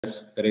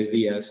3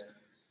 días,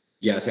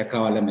 ya se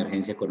acaba la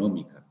emergencia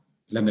económica,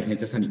 la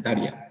emergencia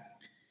sanitaria.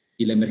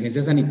 Y la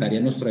emergencia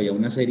sanitaria nos traía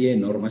una serie de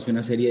normas y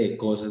una serie de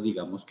cosas,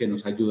 digamos, que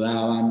nos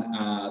ayudaban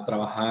a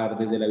trabajar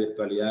desde la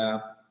virtualidad,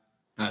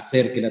 a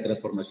hacer que la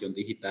transformación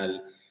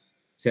digital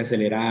se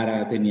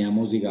acelerara.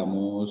 Teníamos,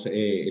 digamos,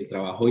 el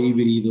trabajo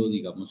híbrido,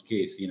 digamos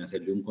que sin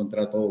hacerle un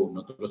contrato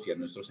nosotros y a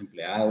nuestros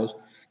empleados.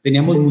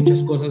 Teníamos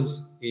muchas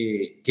cosas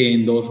que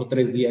en 2 o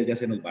 3 días ya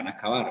se nos van a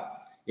acabar.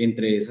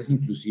 Entre esas,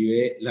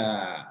 inclusive,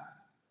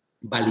 la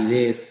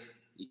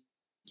validez, y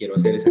quiero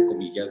hacer esa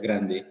comillas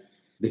grande,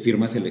 de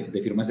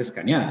firmas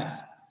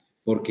escaneadas,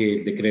 porque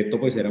el decreto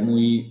pues era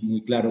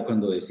muy claro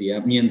cuando decía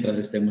mientras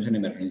estemos en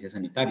emergencia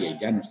sanitaria, y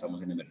ya no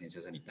estamos en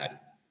emergencia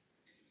sanitaria.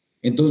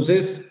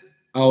 Entonces,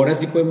 ahora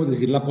sí podemos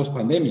decir la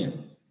pospandemia.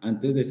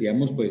 Antes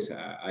decíamos, pues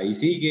ahí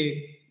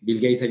sigue.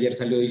 Bill Gates ayer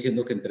salió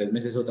diciendo que en 3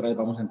 meses otra vez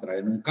vamos a entrar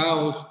en un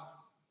caos,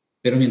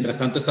 pero mientras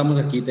tanto estamos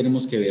aquí y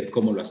tenemos que ver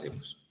cómo lo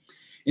hacemos.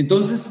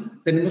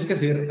 Entonces, tenemos que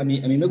hacer, a mí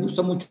me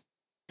gusta mucho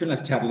en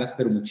las charlas,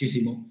 pero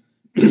muchísimo,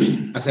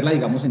 hacerla,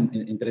 digamos,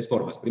 en 3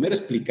 formas. Primero,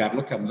 explicar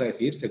lo que vamos a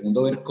decir.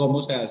 Segundo, ver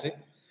cómo se hace.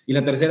 Y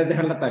la tercera es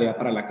dejar la tarea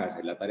para la casa.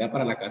 Y la tarea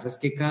para la casa es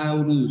que cada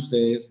uno de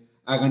ustedes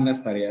hagan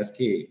las tareas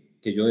que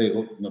yo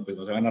digo. No, pues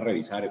no se van a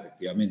revisar,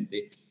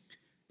 efectivamente,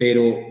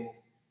 pero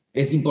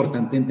es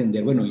importante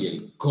entender, bueno, y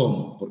el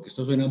cómo, porque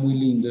esto suena muy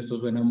lindo, esto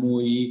suena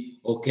muy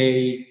ok,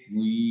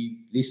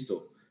 muy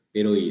listo,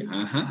 pero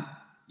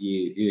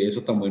y de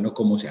eso tan bueno,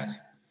 ¿cómo se hace?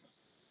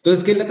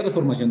 Entonces, ¿qué es la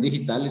transformación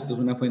digital? Esto es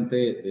una fuente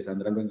de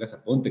Sandra Luenga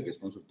Zaponte, que es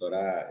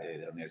consultora de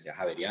la Universidad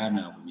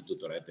Javeriana, fue mi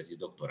tutora de tesis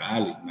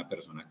doctoral, es una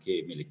persona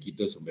que me le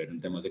quito el sombrero en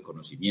temas de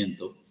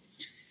conocimiento.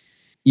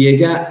 Y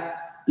ella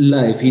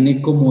la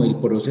define como el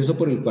proceso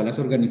por el cual las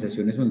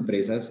organizaciones o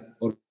empresas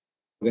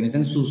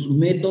organizan sus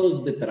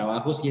métodos de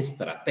trabajos y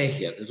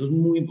estrategias. Eso es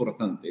muy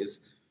importante.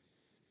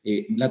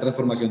 La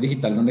transformación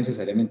digital no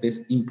necesariamente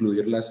es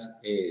incluir las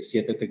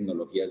 7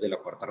 tecnologías de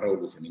la 4ª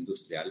revolución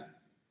industrial.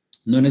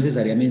 No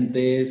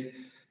necesariamente es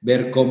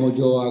ver cómo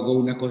yo hago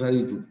una cosa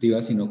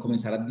disruptiva, sino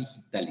comenzar a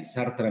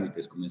digitalizar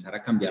trámites, comenzar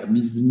a cambiar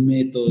mis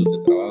métodos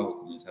de trabajo,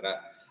 comenzar a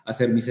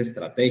hacer mis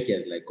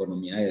estrategias, la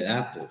economía de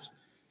datos.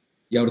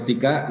 Y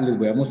ahorita les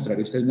voy a mostrar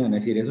y ustedes me van a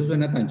decir, eso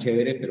suena tan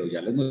chévere, pero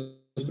ya les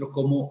muestro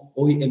cómo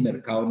hoy el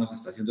mercado nos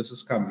está haciendo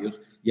esos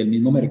cambios y el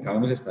mismo mercado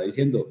nos está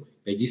diciendo,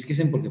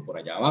 pellizquesen porque por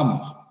allá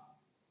vamos.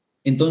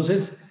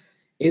 Entonces,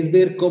 es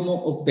ver cómo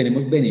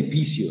obtenemos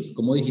beneficios,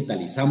 cómo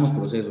digitalizamos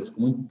procesos,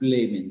 cómo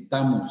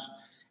implementamos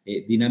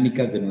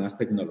dinámicas de nuevas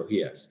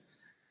tecnologías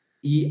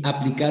y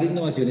aplicar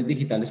innovaciones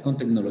digitales con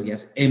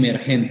tecnologías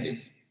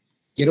emergentes.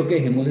 Quiero que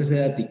dejemos ese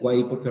datico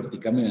ahí porque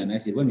ahorita me van a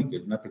decir, bueno, ¿y qué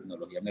es una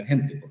tecnología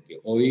emergente? Porque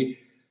hoy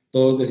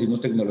todos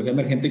decimos tecnología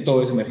emergente y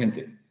todo es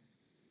emergente.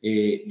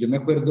 Yo me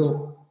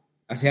acuerdo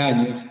hace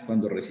años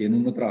cuando recién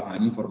uno trabajaba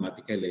en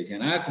informática y le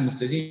decían, como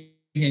usted es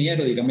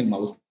ingeniero, dígame el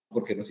mouse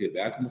por qué no sirve.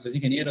 Como usted es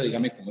ingeniero,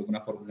 dígame cómo es una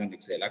fórmula en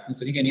Excel. Como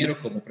usted es ingeniero,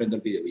 cómo prendo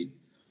el video.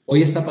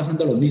 Hoy está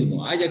pasando lo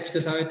mismo. Ya que usted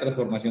sabe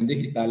transformación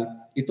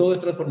digital y todo es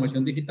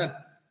transformación digital.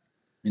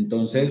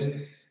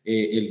 Entonces,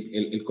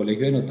 el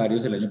Colegio de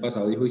Notarios el año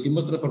pasado dijo,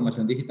 hicimos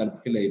transformación digital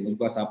porque le dimos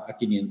WhatsApp a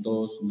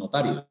 500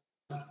 notarios.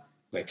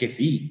 Pues que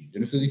sí, yo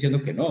no estoy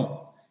diciendo que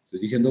no. Estoy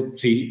diciendo,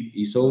 sí,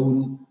 hizo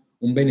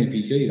un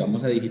beneficio,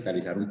 digamos, a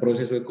digitalizar un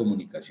proceso de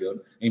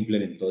comunicación e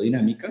implementó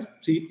dinámicas.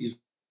 Sí, hizo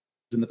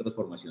una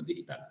transformación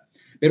digital.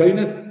 Pero hay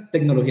unas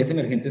tecnologías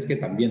emergentes que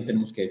también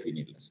tenemos que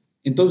definirlas.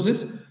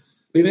 Entonces,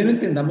 primero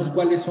entendamos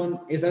cuáles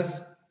son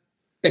esas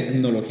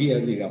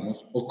tecnologías,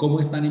 digamos, o cómo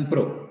están en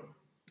pro.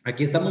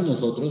 Aquí estamos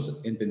nosotros,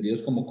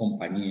 entendidos como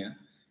compañía,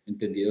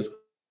 entendidos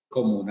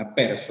como una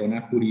persona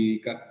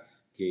jurídica,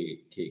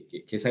 que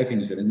esa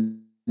definición es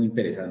muy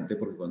interesante,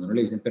 porque cuando uno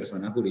le dicen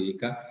persona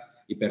jurídica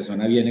y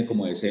persona viene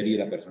como de serie,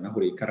 la persona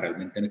jurídica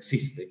realmente no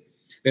existe.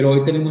 Pero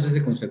hoy tenemos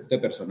ese concepto de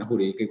persona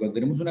jurídica y cuando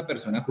tenemos una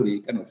persona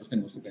jurídica nosotros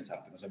tenemos que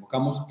pensar que nos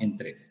enfocamos en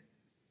 3.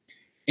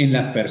 En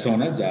las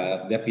personas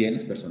ya de a pie, en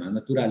las personas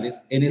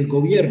naturales, en el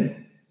gobierno.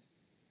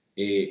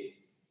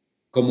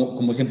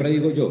 Como siempre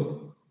digo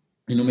yo,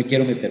 y no me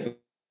quiero meter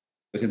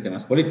pues, en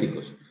temas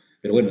políticos,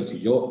 pero bueno, si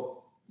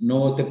yo no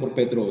voté por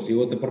Petro o si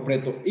voté por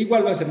Preto,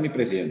 igual va a ser mi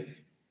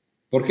presidente.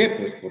 ¿Por qué?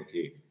 Pues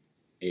porque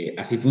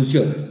así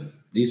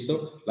funciona,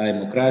 ¿listo? La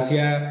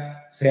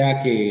democracia,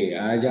 sea que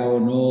haya o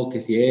no,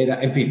 que si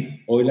era, en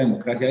fin, hoy la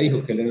democracia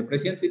dijo que él era el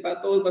presidente y para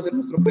todos va a ser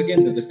nuestro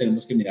presidente, entonces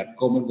tenemos que mirar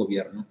cómo el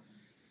gobierno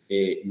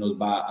nos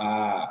va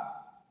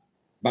a,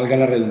 valga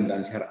la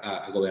redundancia,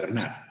 a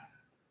gobernar.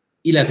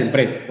 Y las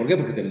empresas, ¿por qué?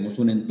 Porque tenemos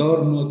un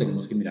entorno,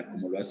 tenemos que mirar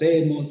cómo lo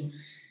hacemos.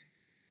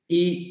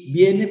 Y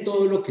viene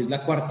todo lo que es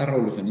la 4ª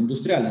revolución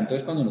industrial.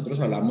 Entonces, cuando nosotros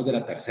hablamos de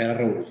la 3ª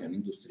revolución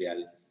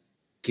industrial,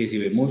 que si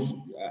vemos,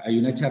 hay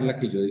una charla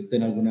que yo dicté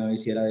en alguna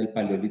vez y era del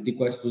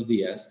paleolítico a estos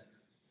días,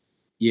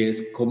 y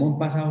es cómo han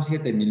pasado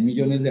 7.000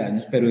 millones de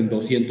años, pero en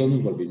 200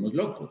 nos volvimos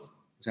locos.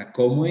 O sea,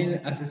 cómo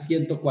hace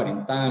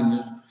 140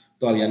 años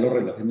todavía los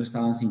relojes no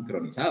estaban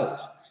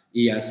sincronizados,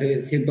 y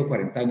hace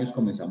 140 años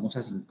comenzamos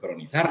a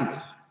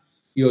sincronizarlos.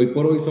 Y hoy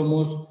por hoy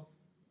somos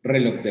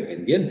reloj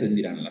dependientes,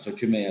 miran a las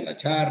 8:30 la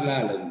charla,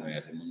 a las 9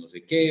 hacemos no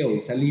sé qué, hoy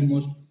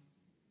salimos,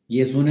 y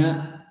es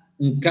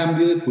un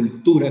cambio de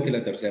cultura que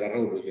la tercera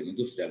revolución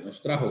industrial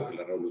nos trajo, que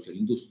la revolución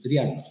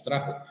industrial nos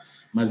trajo,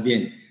 más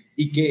bien,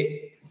 y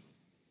que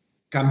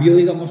cambió,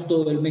 digamos,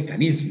 todo el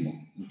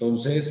mecanismo.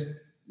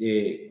 Entonces,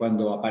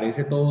 cuando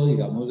aparece todo,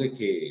 digamos, de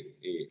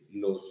que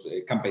los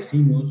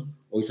campesinos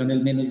hoy son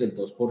el menos del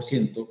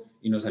 2%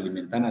 y nos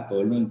alimentan a todo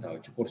el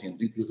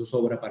 98%, incluso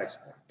sobra para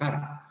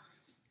exportar.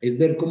 Es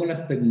ver cómo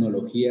las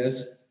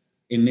tecnologías,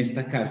 en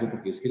este caso,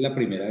 porque es que es la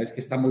primera vez que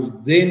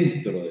estamos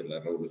dentro de la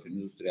revolución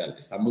industrial,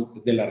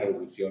 estamos de la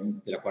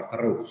revolución, de la cuarta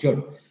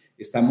revolución,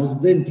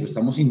 estamos dentro,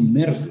 estamos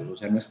inmersos, o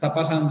sea, no está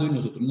pasando y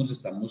nosotros nos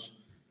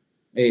estamos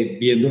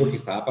viendo lo que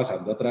estaba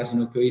pasando atrás,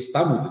 sino que hoy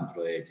estamos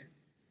dentro de ella.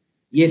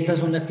 Y estas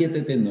son las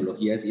 7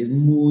 tecnologías y es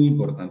muy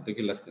importante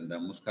que las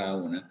tengamos cada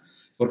una,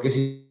 porque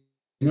si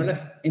no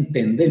las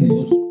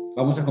entendemos,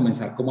 vamos a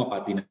comenzar como a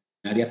patinar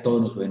y a todo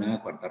nos suena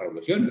a cuarta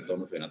revolución, a todo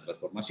nos suena a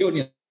transformación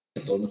y a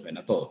todo nos suena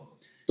a todo.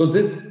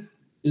 Entonces,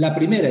 la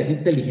primera es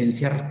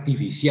inteligencia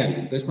artificial.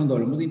 Entonces, cuando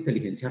hablamos de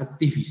inteligencia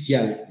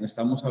artificial, no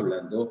estamos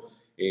hablando,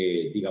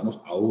 digamos,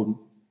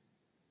 aún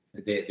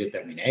de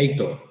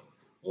Terminator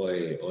o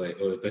de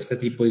todo este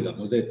tipo,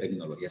 digamos, de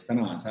tecnologías tan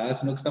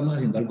avanzadas, sino que estamos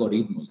haciendo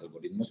algoritmos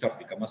que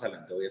ahorita más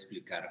adelante voy a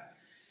explicar.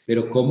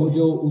 Pero cómo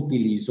yo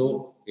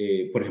utilizo,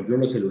 por ejemplo,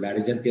 los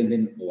celulares ya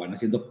entienden o van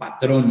haciendo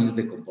patrones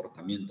de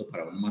comportamiento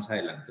para uno más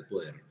adelante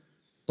poder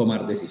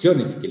tomar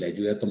decisiones y que le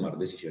ayude a tomar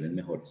decisiones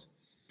mejores.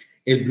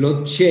 El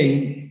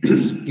blockchain,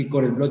 que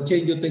con el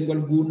blockchain yo tengo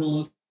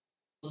algunos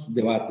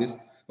debates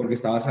porque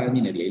está basada en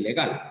minería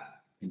ilegal.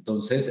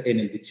 Entonces, en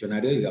el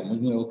diccionario, digamos,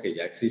 nuevo que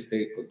ya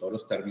existe con todos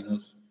los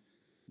términos,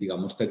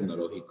 digamos,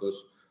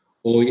 tecnológicos,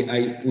 hoy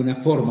hay una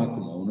forma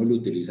como uno lo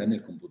utiliza en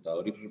el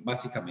computador y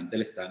básicamente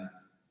le están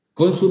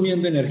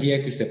consumiendo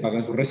energía que usted paga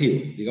en su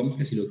recibo. Digamos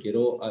que si lo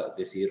quiero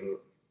decir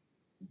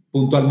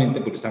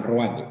puntualmente, porque están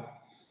robando.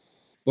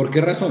 ¿Por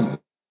qué razón?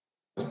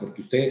 Pues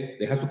porque usted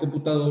deja su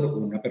computador,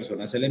 una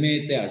persona se le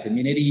mete, hace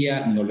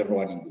minería, no le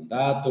roba ningún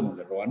dato, no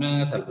le roba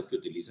nada, salvo que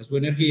utiliza su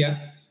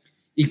energía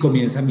y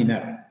comienza a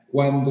minar.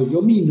 Cuando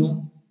yo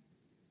mino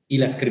y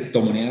las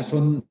criptomonedas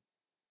son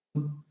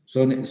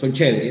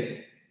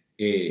chéveres,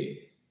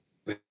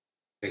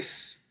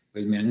 pues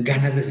me dan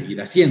ganas de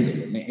seguir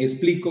haciéndolo. Me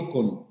explico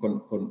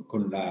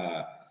con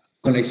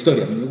la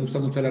historia. A mí me gusta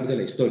mucho hablar de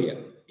la historia.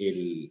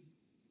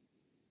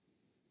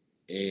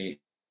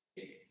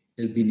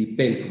 El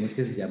vinipel, ¿cómo es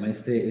que se llama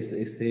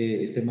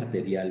este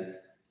material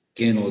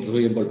que nosotros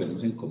hoy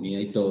envolvemos en comida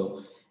y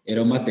todo?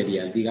 Era un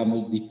material,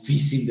 digamos,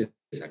 difícil de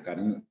sacar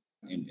en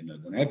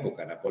alguna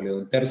época.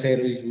 Napoleón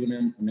III hizo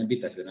una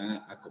invitación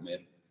a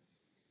comer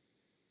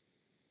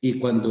y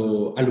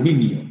cuando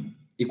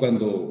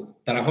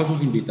trajo a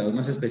sus invitados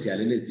más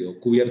especiales les dio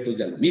cubiertos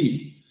de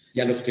aluminio y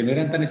a los que no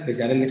eran tan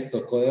especiales les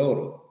tocó de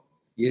oro.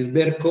 Y es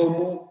ver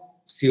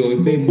cómo, si hoy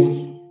vemos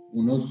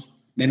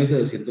unos menos de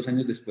 200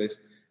 años después,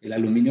 el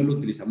aluminio lo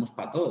utilizamos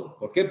para todo.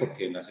 ¿Por qué?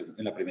 Porque en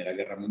la Primera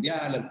Guerra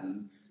Mundial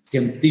algún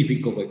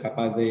científico fue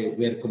capaz de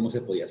ver cómo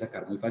se podía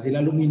sacar muy fácil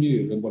aluminio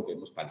y lo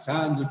envolvemos para el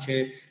sándwich,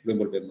 lo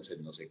envolvemos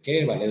en no sé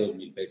qué, vale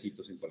 2.000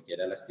 pesitos en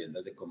cualquiera de las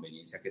tiendas de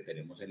conveniencia que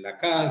tenemos en la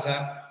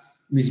casa,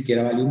 ni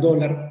siquiera vale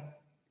 $1,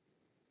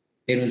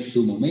 pero en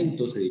su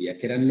momento se diría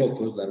que eran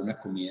locos dar una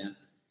comida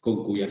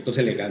con cubiertos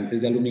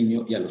elegantes de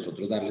aluminio y a los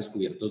otros darles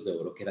cubiertos de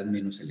oro que eran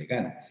menos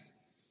elegantes.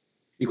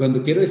 Y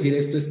cuando quiero decir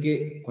esto es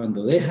que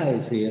cuando deja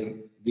de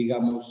ser,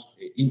 digamos,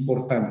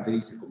 importante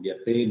y se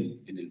convierte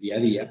en el día a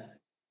día,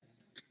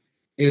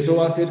 eso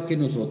va a hacer que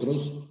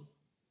nosotros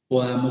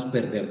podamos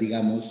perder,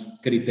 digamos,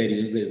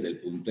 criterios desde el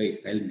punto de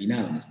vista del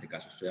minado, en este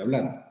caso estoy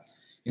hablando.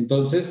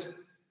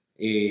 Entonces,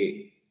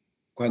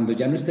 cuando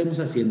ya no estemos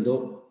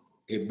haciendo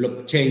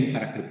blockchain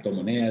para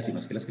criptomonedas, y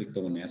más que las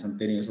criptomonedas han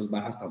tenido esas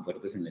bajas tan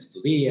fuertes en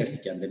estos días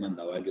y que han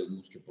demandado a Elon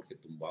Musk porque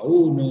tumbó a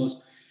unos,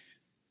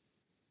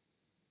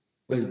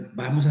 pues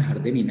vamos a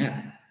dejar de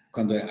minar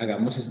cuando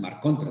hagamos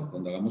smart contract,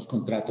 cuando hagamos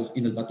contratos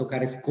y nos va a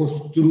tocar es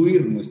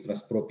construir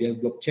nuestras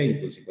propias blockchain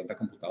con 50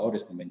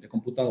 computadores, con 20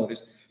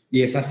 computadores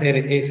y es hacer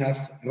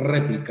esas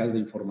réplicas de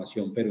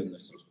información pero en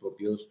nuestros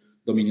propios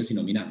dominios y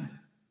no minando.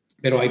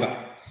 Pero ahí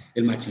va,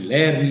 el machine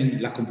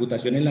learning, la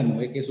computación en la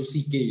nube, que eso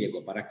sí que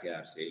llegó para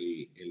quedarse.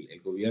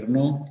 El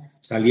gobierno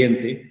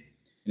saliente,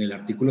 en el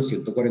artículo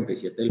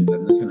 147 del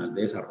Plan Nacional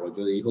de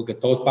Desarrollo, dijo que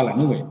todos para la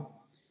nube.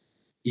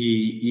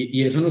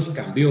 Y eso nos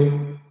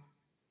cambió,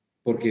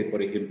 porque,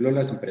 por ejemplo,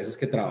 las empresas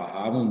que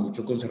trabajábamos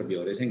mucho con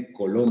servidores en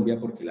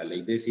Colombia, porque la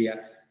ley decía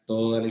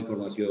toda la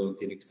información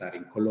tiene que estar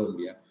en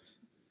Colombia,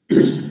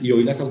 y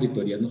hoy las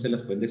auditorías no se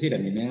las pueden decir. A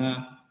mí me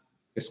da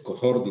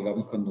escozor,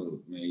 digamos,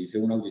 cuando me dice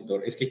un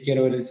auditor, es que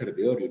quiero ver el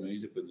servidor, y uno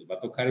dice, pues nos va a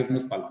tocar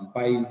irnos para algún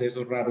país de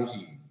esos raros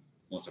y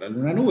mostrarle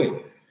una nube,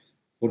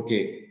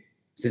 porque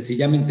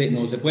sencillamente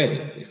no se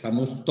puede,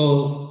 estamos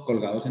todos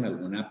colgados en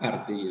alguna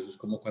parte y eso es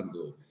como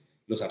cuando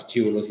los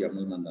archivos los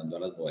íbamos mandando a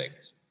las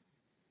bodegas.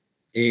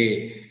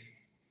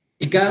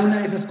 Y cada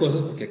una de esas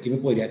cosas, porque aquí me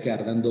podría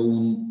quedar dando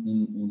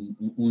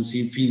un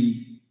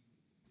sinfín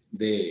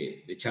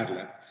de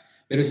charla,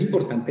 pero es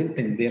importante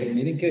entender,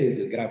 miren que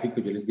desde el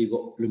gráfico yo les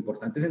digo, lo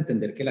importante es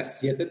entender que las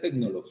 7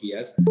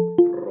 tecnologías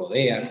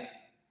rodean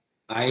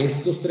a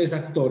estos 3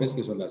 actores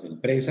que son las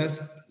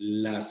empresas,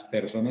 las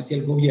personas y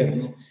el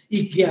gobierno,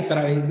 y que a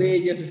través de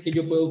ellas es que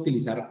yo puedo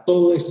utilizar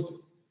todo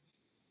esto.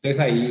 Entonces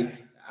ahí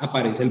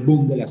aparece el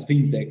boom de las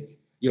fintech,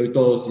 y hoy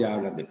todos ya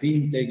hablan de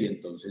fintech, y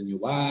entonces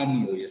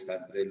Nubank, y hoy está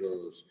entre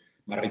los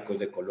más ricos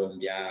de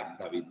Colombia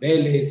David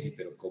Vélez, y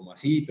pero ¿cómo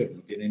así? Pero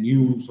no tiene ni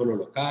un solo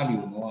local, y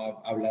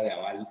uno habla de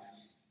aval.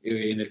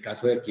 En el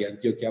caso de aquí de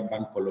Antioquia,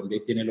 Bancolombia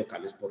tiene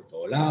locales por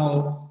todo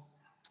lado.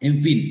 En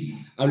fin,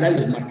 habla de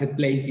los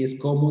marketplaces y es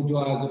cómo yo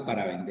hago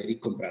para vender y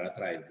comprar a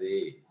través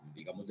de,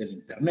 digamos, del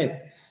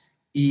Internet.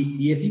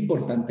 Y es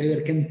importante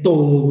ver que en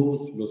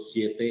todos los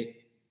 7,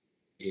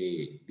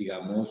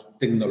 digamos,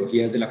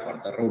 tecnologías de la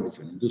cuarta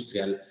revolución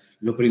industrial,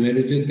 lo primero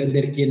es yo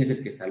entender quién es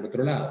el que está al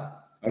otro lado.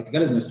 Ahorita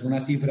les muestro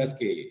unas cifras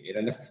que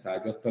eran las que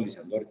estaba yo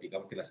actualizando ahorita,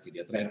 porque las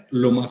quería traer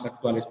lo más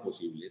actuales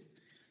posibles.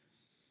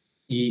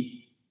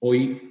 Y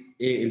hoy,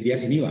 el día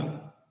sin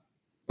IVA,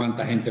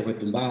 ¿cuánta gente fue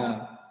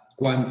tumbada?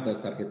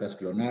 ¿Cuántas tarjetas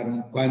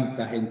clonaron?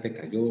 ¿Cuánta gente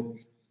cayó?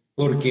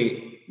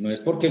 Porque no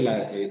es porque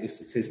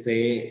se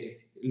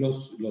esté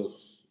digamos,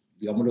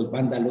 los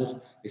vándalos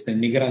estén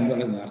migrando a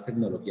las nuevas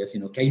tecnologías,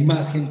 sino que hay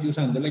más gente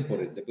usándola y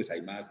por ende pues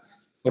hay más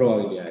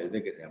probabilidades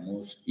de que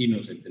seamos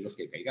inocentes los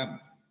que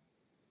caigamos.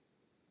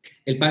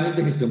 El panel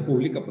de gestión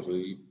pública, pues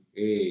hoy,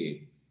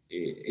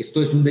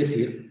 esto es un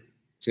decir,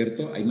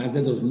 ¿cierto? Hay más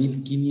de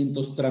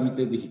 2.500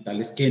 trámites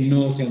digitales que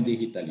no se han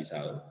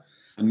digitalizado.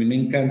 A mí me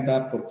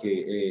encanta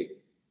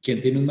porque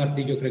quien tiene un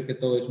martillo cree que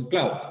todo es un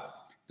clavo.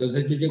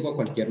 Entonces yo llego a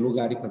cualquier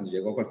lugar y cuando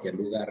llego a cualquier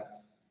lugar,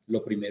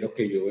 lo primero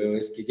que yo veo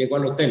es que llego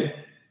al hotel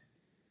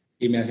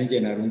y me hacen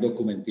llenar un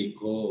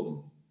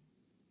documentico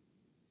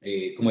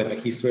como el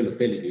registro del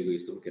hotel y yo digo,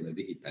 ¿esto porque no es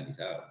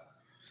digitalizado?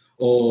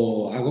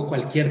 O hago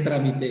cualquier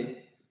trámite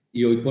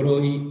y hoy por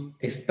hoy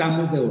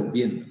estamos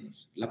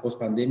devolviéndonos. La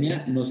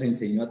pospandemia nos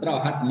enseñó a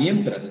trabajar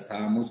mientras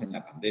estábamos en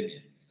la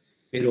pandemia,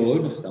 pero hoy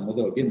nos estamos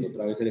devolviendo.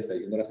 Otra vez se le está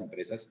diciendo a las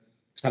empresas,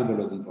 salvo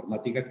los de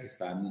informática que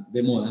están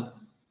de moda,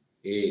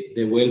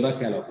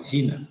 devuélvase a la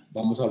oficina.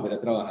 Vamos a volver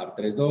a trabajar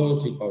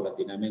 3-2 y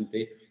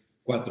paulatinamente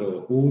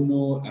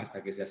 4-1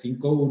 hasta que sea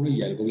 5-1 y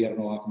ya el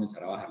gobierno va a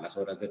comenzar a bajar las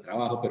horas de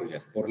trabajo, pero ya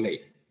es por ley.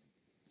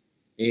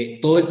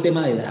 Todo el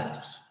tema de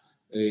datos,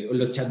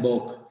 los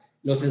chatbots,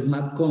 los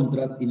smart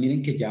contracts, y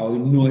miren que ya hoy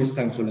no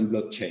están solo en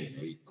blockchain.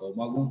 Hoy,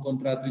 ¿cómo hago un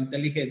contrato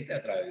inteligente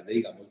a través de,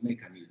 digamos,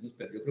 mecanismos?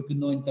 Pero yo creo que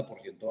un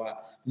 90% va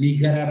a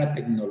migrar a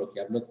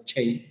tecnología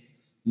blockchain,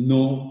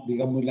 no,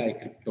 digamos, la de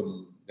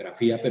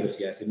criptografía, pero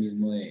sí a ese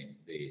mismo de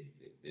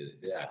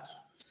datos.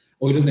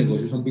 Hoy los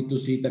negocios son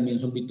B2C, también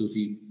son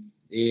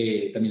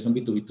B2C, también son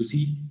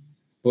B2B2C,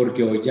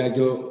 porque hoy ya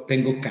yo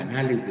tengo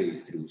canales de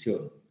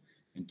distribución.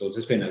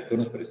 Entonces, Fenalco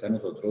nos presta a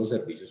nosotros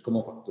servicios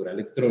como factura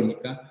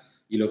electrónica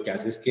y lo que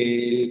hace es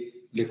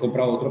que le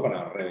compra a otro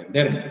para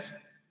revendernos.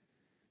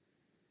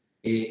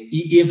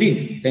 Y en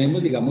fin,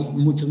 tenemos, digamos,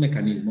 muchos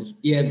mecanismos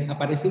y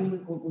aparece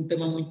un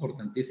tema muy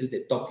importante, es el de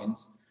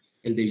tokens,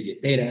 el de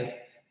billeteras,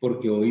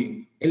 porque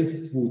hoy el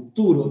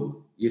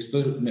futuro, y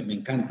esto me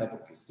encanta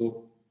porque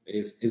esto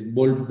es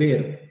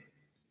volver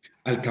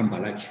al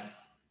cambalache.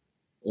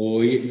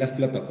 Hoy las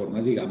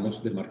plataformas,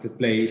 digamos, de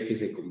marketplace que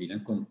se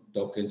combinan con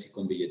tokens y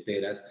con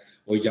billeteras,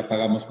 hoy ya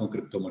pagamos con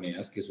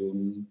criptomonedas, que es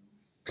un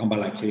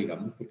cambalache,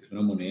 digamos, porque es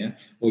una moneda.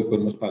 Hoy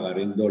podemos pagar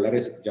en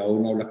dólares. Ya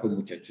uno habla con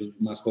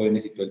muchachos más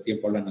jóvenes y todo el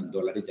tiempo hablan en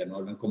dólares, ya no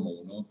hablan como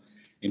uno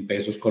en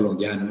pesos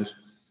colombianos.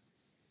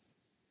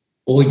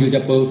 Hoy yo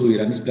ya puedo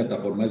subir a mis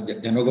plataformas,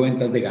 ya no hago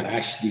ventas de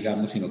garage,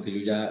 digamos, sino que yo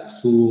ya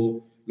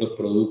subo los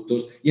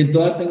productos y en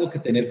todas tengo que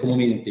tener cómo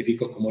me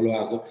identifico, cómo lo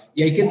hago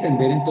y hay que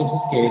entender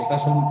entonces que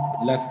estas son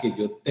las que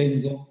yo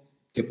tengo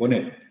que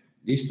poner.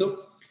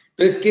 ¿Listo?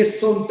 Entonces, ¿qué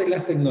son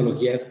las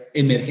tecnologías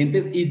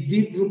emergentes y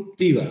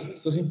disruptivas?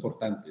 Esto es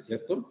importante,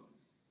 ¿cierto?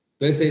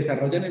 Entonces, se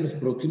desarrollan en los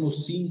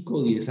próximos 5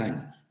 o 10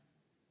 años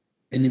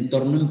en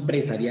entorno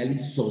empresarial y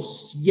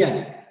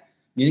social.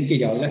 Miren que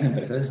ya hoy las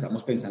empresas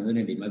estamos pensando en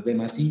el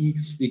I+D+I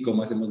y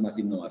cómo hacemos más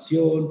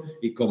innovación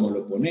y cómo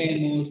lo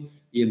ponemos.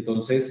 Y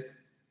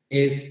entonces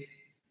es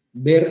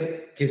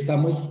ver que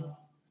estamos,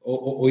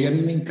 hoy a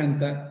mí me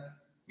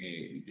encanta,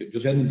 yo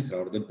soy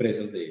administrador de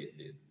empresas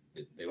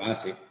de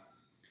base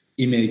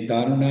y me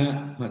dictaban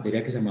una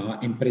materia que se llamaba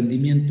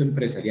emprendimiento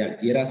empresarial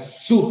y era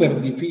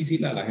súper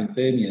difícil a la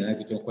gente de mi edad,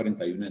 que tengo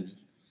 41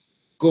 años,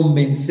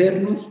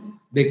 convencernos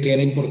de que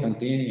era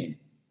importante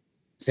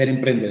ser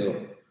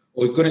emprendedor.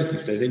 Hoy con el que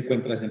usted se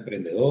encuentra es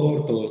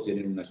emprendedor, todos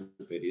tienen una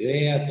super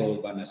idea,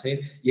 todos van a hacer,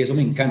 y eso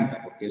me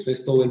encanta, porque eso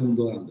es todo el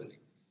mundo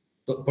dándole,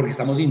 porque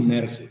estamos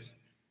inmersos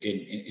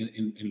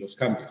en los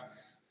cambios.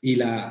 Y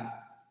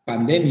la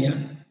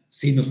pandemia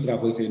sí nos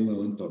trajo ese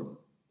nuevo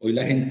entorno. Hoy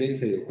la gente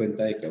se dio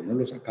cuenta de que a uno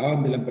lo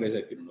sacaban de la empresa,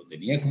 de que uno no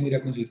tenía cómo ir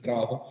a conseguir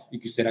trabajo y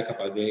que usted era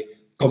capaz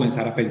de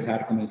comenzar a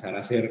pensar, comenzar a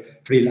hacer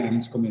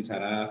freelance,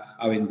 comenzar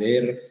a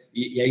vender,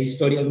 y hay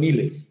historias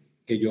miles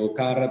que yo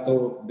cada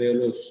rato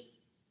veo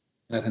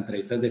las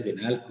entrevistas de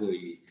Fenalco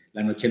y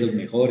la noche de los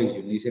mejores, y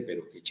uno dice,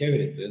 pero qué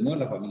chévere. Entonces, no,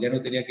 la familia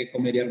no tenía que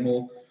comer y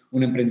armó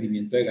un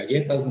emprendimiento de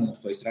galletas, me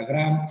mostró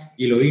Instagram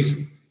y lo hizo.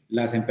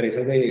 Las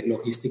empresas de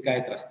logística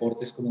de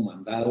transportes como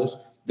mandados,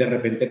 de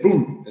repente,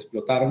 ¡pum!,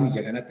 explotaron y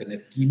llegan a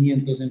tener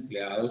 500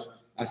 empleados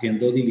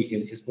haciendo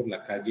diligencias por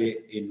la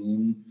calle en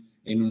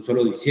un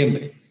solo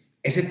diciembre.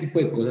 Ese tipo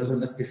de cosas son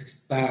las que se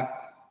está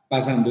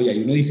pasando y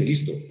ahí uno dice,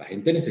 listo, la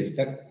gente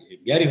necesita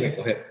enviar y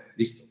recoger,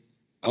 listo.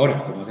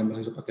 Ahora, ¿cómo hacemos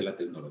eso para que la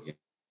tecnología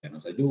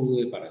nos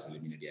ayude, para hacer la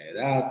minería de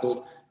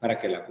datos, para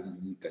que la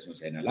comunicación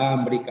sea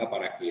inalámbrica,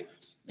 para que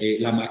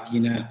la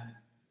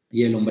máquina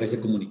y el hombre se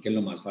comuniquen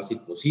lo más fácil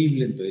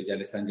posible? Entonces ya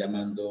le están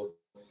llamando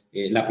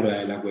la prueba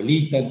de la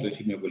abuelita. Entonces,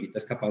 si mi abuelita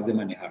es capaz de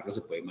manejarlo,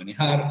 se puede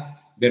manejar.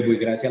 Verbo y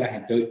gracia, la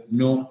gente hoy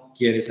no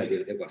quiere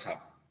salir de WhatsApp.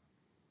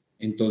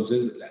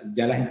 Entonces,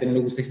 ya a la gente no le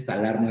gusta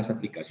instalar nuevas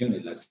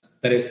aplicaciones.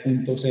 Las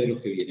 3.0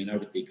 que vienen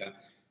ahorita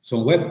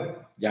son web,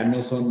 ya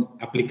no son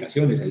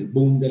aplicaciones. El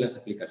boom de las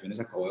aplicaciones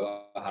acabó de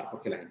bajar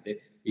porque la gente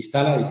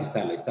instala,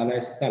 desinstala, instala,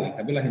 desinstala. En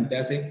cambio, la gente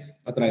hace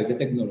a través de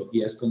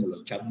tecnologías como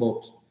los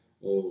chatbots,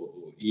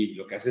 y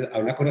lo que hace es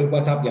habla con el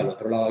WhatsApp y al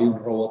otro lado hay un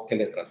robot que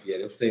le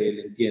transfiere a usted,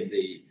 le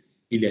entiende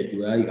y le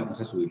ayuda, digamos,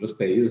 a subir los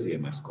pedidos y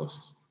demás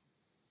cosas.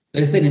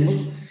 Entonces,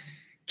 tenemos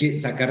que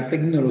sacar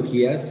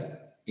tecnologías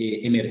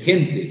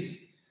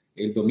emergentes,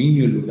 el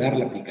dominio, el lugar,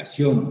 la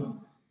aplicación,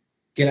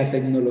 que la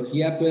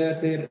tecnología pueda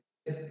ser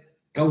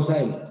causa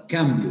del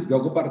cambio. Yo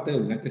hago parte de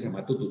una que se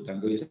llama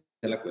Tututango y esa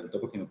te la cuento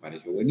porque me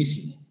pareció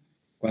buenísimo.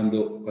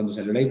 Cuando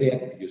salió la idea,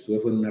 porque yo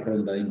fue en una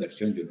ronda de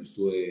inversión, yo no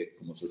estuve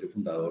como socio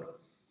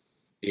fundador,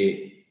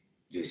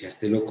 yo decía,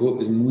 este loco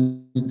es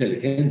muy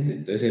inteligente.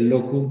 Entonces el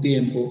loco un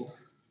tiempo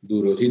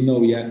duró sin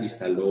novia,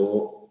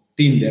 instaló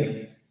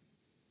Tinder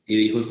y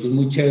dijo, esto es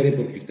muy chévere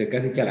porque usted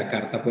casi que a la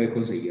carta puede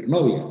conseguir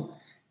novia.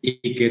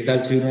 ¿Y qué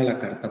tal si uno a la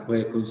carta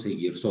puede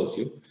conseguir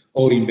socio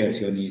o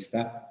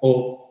inversionista?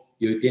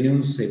 Y hoy tiene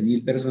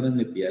 11.000 personas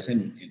metidas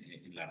en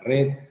la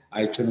red,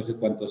 ha hecho no sé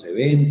cuántos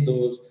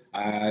eventos,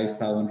 ha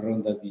estado en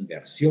rondas de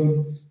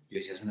inversión. Yo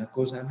decía, es una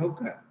cosa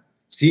loca.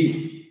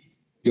 Sí,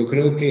 yo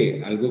creo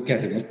que algo que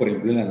hacemos, por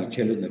ejemplo, en la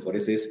Noche de los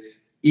Mejores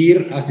es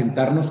ir a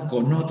sentarnos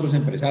con otros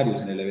empresarios.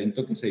 En el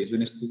evento que se hizo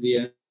en estos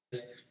días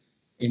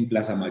en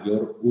Plaza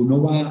Mayor,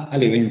 uno va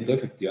al evento,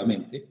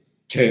 efectivamente,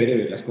 chévere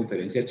ver las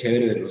conferencias,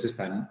 chévere ver los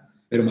stands,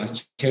 pero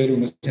más chévere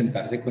uno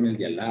sentarse con el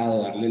de al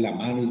lado, darle la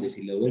mano y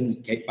decirle, bueno,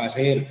 ¿qué hay para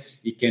hacer?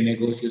 ¿Y qué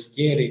negocios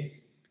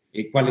quiere?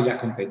 ¿Cuál es la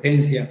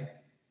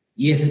competencia?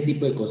 Y ese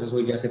tipo de cosas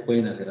hoy ya se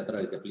pueden hacer a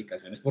través de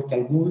aplicaciones porque a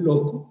algún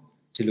loco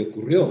se le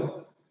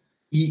ocurrió.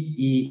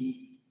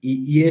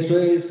 Y eso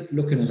es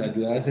lo que nos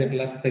ayuda a hacer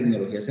las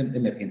tecnologías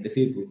emergentes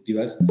y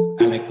disruptivas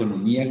a la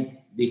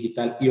economía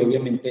digital y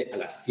obviamente a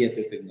las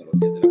 7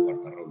 tecnologías de la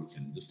cuarta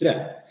revolución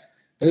industrial.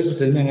 Entonces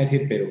ustedes me van a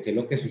decir, pero ¿qué es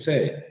lo que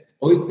sucede?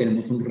 Hoy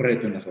tenemos un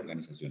reto en las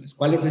organizaciones.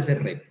 ¿Cuál es ese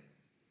reto?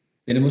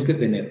 Tenemos que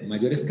tener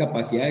mayores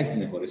capacidades y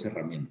mejores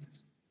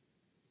herramientas.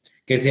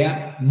 Que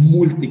sea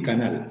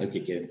multicanal el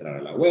que quiere entrar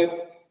a la web.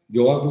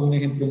 Yo hago un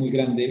ejemplo muy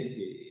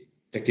grande,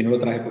 que aquí no lo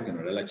traje porque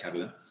no era la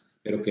charla,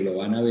 pero que lo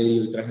van a ver, y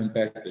hoy traje un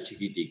pedacito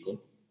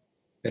chiquitico,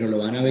 pero lo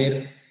van a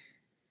ver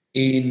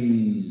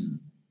en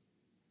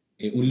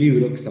un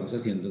libro que estamos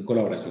haciendo en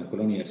colaboración con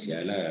la Universidad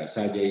de La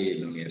Salle y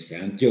la Universidad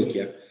de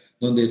Antioquia,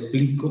 donde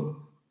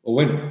explico, o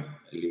bueno,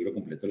 el libro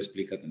completo lo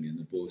explica, también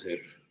no puedo ser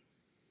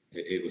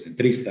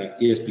egocentrista,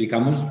 y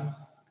explicamos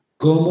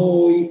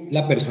cómo hoy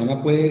la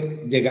persona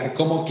puede llegar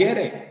como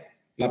quiere.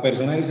 La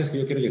persona dice, es que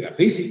yo quiero llegar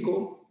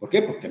físico. ¿Por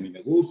qué? Porque a mí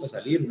me gusta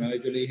salir. Una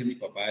vez yo le dije a mi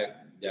papá,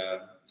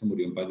 ya se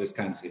murió, en paz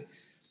descanse,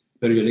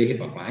 pero yo le dije,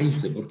 papá, ¿y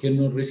usted por qué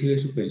no recibe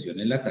su pensión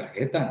en la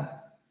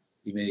tarjeta?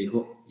 Y me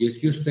dijo, ¿y es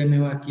que usted me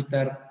va a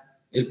quitar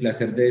el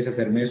placer de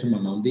deshacerme de su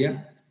mamá un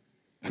día?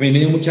 A mí me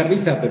dio mucha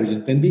risa, pero yo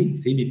entendí,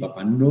 sí, mi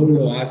papá no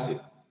lo hace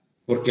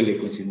porque le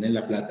consignen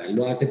la plata, él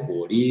lo hace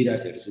por ir a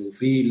hacer su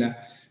fila,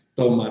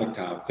 tomar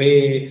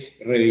café,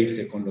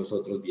 reírse con los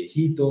otros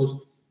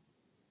viejitos,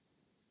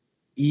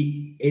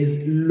 y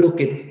es lo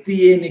que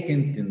tiene que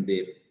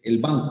entender el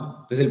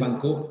banco. Entonces el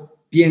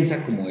banco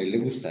piensa como a él le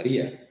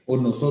gustaría, o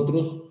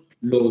nosotros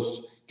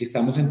los que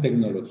estamos en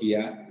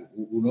tecnología,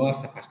 uno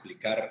hasta para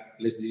explicar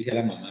les dice a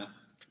la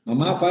mamá,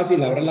 mamá,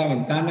 fácil, abra la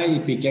ventana y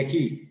pique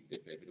aquí.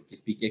 Pero ¿qué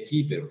es pique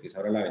aquí? ¿Pero qué es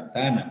abra la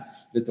ventana?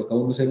 Le toca a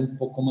uno ser un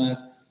poco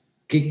más,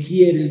 ¿qué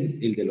quiere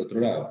el del otro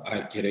lado? Ah,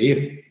 él quiere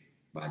ir,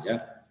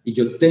 vaya, y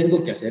yo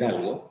tengo que hacer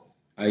algo.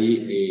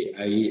 Hay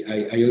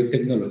hoy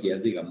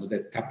tecnologías, digamos,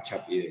 de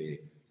captcha y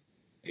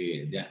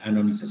de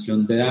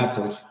anonimización de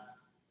datos,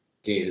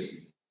 que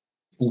es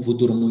un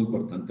futuro muy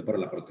importante para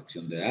la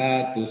protección de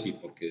datos, y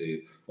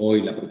porque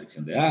hoy la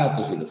protección de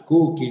datos y los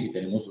cookies, y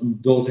tenemos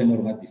 12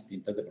 normas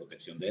distintas de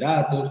protección de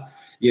datos,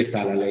 y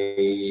está la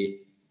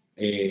ley,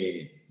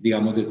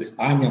 digamos, desde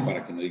España,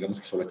 para que no digamos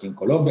que solo aquí en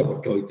Colombia,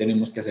 porque hoy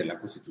tenemos que hacer la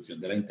constitución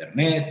de la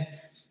Internet,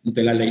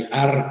 entonces la ley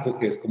ARCO,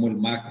 que es como el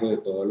macro de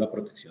toda la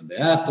protección de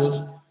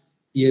datos,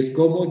 y es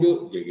como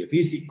yo llegué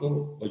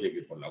físico, o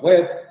llegué por la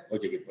web, o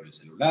llegué por el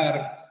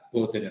celular,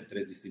 puedo tener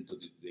 3 distintos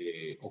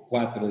o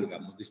 4,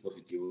 digamos,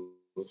 dispositivos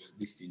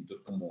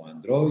distintos como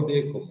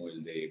Android, como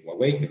el de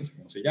Huawei, que no sé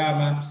cómo se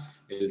llama,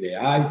 el de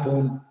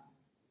iPhone.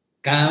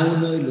 Cada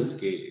uno de los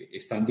que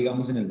están,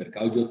 digamos, en el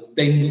mercado, yo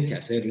tengo que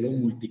hacerlo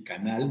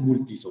multicanal,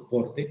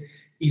 multisoporte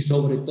y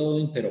sobre todo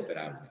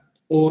interoperable.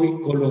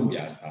 Hoy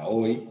Colombia, hasta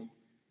hoy,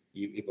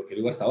 ¿y por qué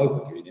digo hasta hoy?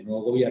 Porque viene el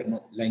nuevo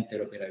gobierno, la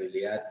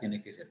interoperabilidad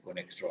tiene que ser con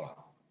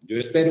extraordinario. Yo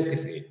espero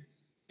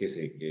que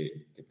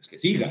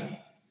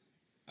siga.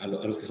 A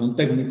los que son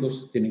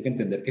técnicos tienen que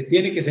entender que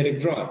tiene que ser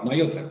extraordinario, no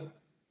hay otra.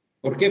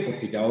 ¿Por qué?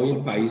 Porque ya hoy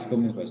el país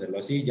comenzó a hacerlo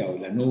así, ya hoy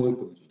la nube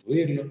comenzó a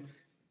subirlo,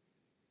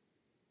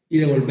 y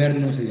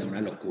devolvernos sería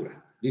una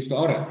locura. Listo,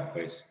 ahora,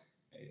 pues,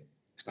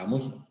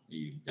 estamos,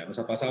 y ya nos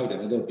ha pasado, ya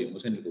nos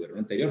devolvimos en el gobierno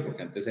anterior,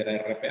 porque antes era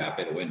RPA,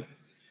 pero bueno.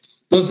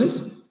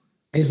 Entonces,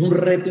 es un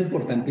reto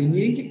importante, y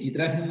miren que aquí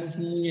trajimos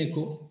un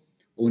muñeco,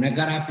 o una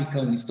gráfica,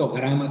 un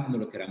histograma, como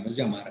lo queramos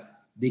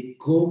llamar, de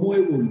cómo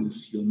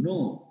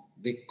evolucionó,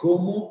 de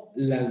cómo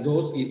las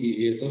dos,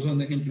 y estos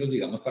son ejemplos,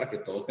 digamos, para que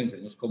todos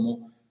pensemos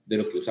cómo de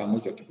lo que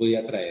usamos. Yo aquí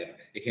podía traer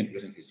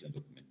ejemplos en gestión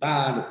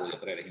documental, o podía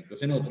traer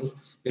ejemplos en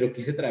otros, pero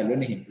quise traerlo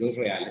en ejemplos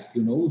reales que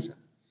uno usa.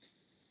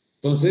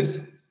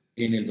 Entonces,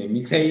 en el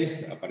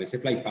 2006 aparece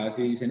Flypass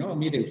y dice, no,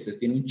 mire, usted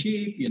tiene un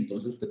chip y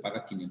entonces usted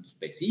paga 500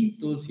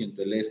 pesitos y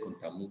entonces le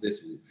descontamos de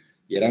su...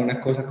 Y era una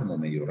cosa como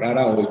medio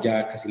rara, hoy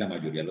ya casi la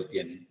mayoría lo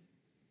tienen.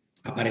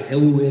 Aparece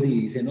Uber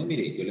y dice, no,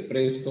 mire, yo le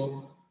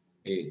presto,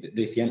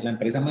 decían, la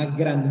empresa más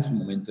grande en su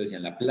momento,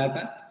 decían La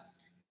Plata,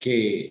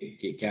 que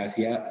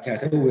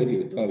hace Uber,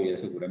 y todavía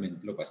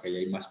seguramente, lo que pasa es que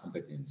ahí hay más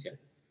competencia,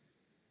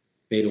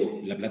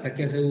 pero La Plata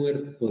que hace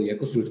Uber podía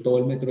construir todo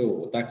el metro de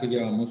Bogotá, que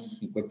llevamos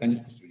 50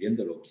 años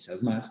construyéndolo,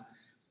 quizás más,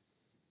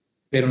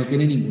 pero no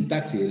tiene ningún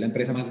taxi, es la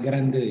empresa más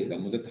grande,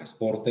 digamos, de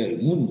transporte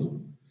del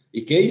mundo.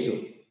 ¿Y qué hizo?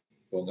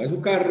 Ponga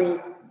su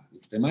carro,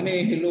 usted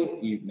manéjelo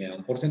y me da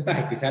un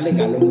porcentaje, que sea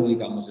legal o no,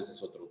 digamos, ese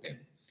es otro tema.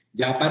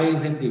 Ya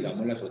aparecen,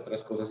 digamos, las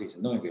otras cosas y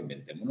dicen, no,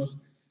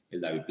 inventémonos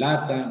el Davi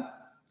Plata,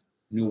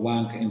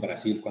 Nubank en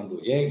Brasil cuando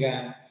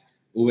llega,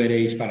 Uber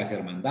Eats para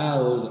hacer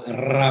mandados,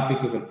 Rappi,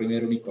 que fue el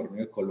primer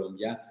unicornio de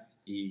Colombia,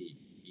 y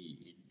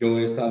yo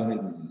he estado en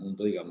el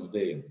mundo, digamos,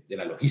 de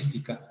la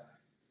logística.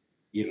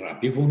 Y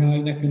Rappi fue una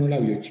vaina que uno la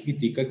vio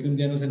chiquitica, que un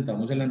día nos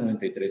sentamos en la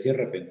 93 y de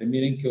repente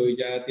miren que hoy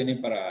ya tienen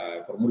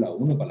para Fórmula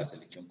 1, para la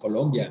Selección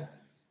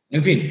Colombia.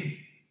 En fin,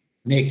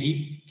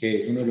 Nequi, que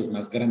es uno de los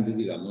más grandes,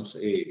 digamos,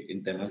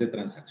 en temas de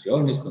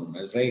transacciones, con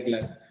unas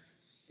reglas.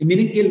 Y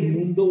miren que el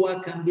mundo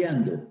va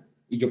cambiando.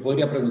 Y yo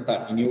podría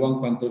preguntar, ¿y Nubank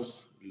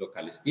cuántos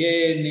locales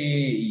tiene?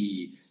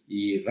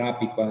 ¿Y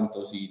Rappi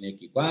cuántos? ¿Y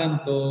Nequi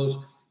cuántos?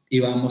 Y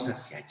vamos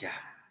hacia allá.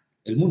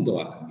 El mundo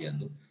va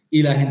cambiando.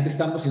 Y la gente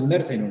estamos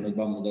inmersa y no nos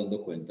vamos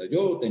dando cuenta.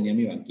 Yo tenía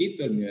mi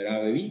banquito, el mío era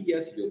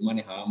bebillas, yo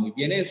manejaba muy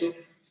bien eso.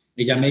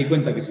 Y ya me di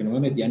cuenta que si no me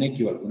metía en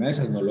Nequi o alguna de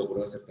esas, no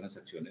logro hacer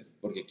transacciones,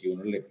 porque aquí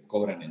uno le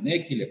cobran en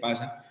Nequi, le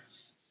pasa.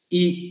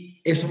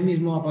 Y eso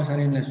mismo va a pasar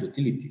en las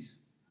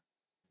utilities.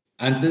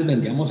 Antes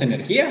vendíamos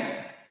energía.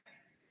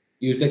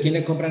 ¿Y usted a quién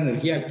le compra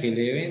energía? ¿Al que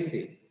le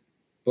vende?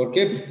 ¿Por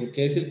qué? Pues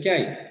porque es el que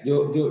hay.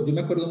 Yo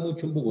me acuerdo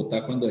mucho en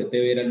Bogotá cuando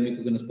ETV era el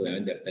único que nos podía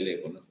vender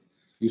teléfonos.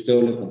 Y usted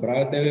o le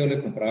compraba ETV o le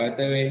compraba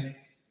ETV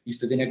y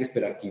usted tenía que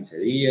esperar 15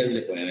 días,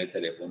 le ponían el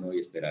teléfono y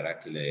esperar a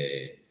que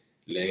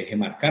le deje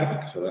marcar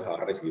porque solo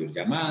dejaba recibir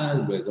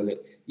llamadas,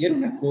 y era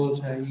una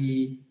cosa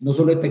ahí, no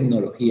solo de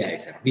tecnología, de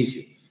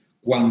servicio.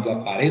 Cuando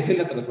aparece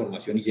la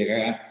transformación y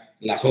llegan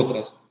las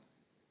otras,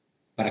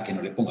 para que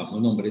no le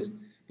pongamos nombres,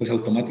 pues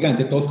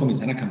automáticamente todos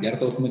comienzan a cambiar,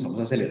 todos comenzamos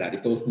a acelerar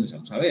y todos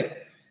comenzamos a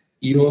ver.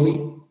 Y hoy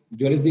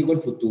yo les digo el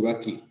futuro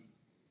aquí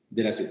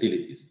de las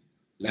utilities.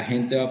 La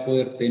gente va a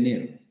poder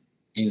tener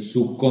en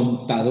su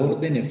contador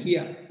de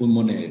energía un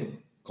monedero,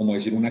 como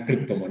decir una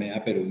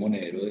criptomoneda, pero un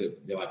monedero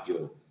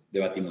de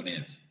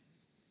batimonedas.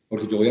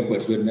 Porque yo voy a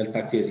poder subirme al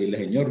taxi y decirle,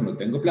 señor, no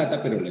tengo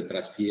plata, pero le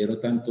transfiero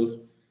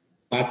tantos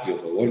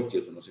patios o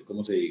voltios, o no sé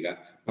cómo se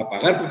diga, para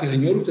pagar, porque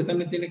señor, usted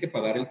también tiene que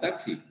pagar el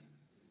taxi.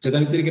 Usted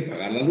también tiene que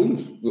pagar la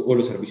luz o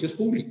los servicios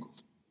públicos.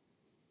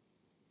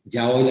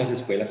 Ya hoy las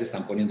escuelas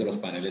están poniendo los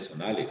paneles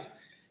solares.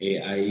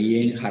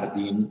 Hay en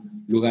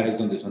jardín lugares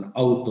donde son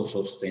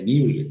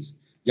autosostenibles.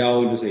 Ya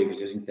hoy los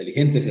edificios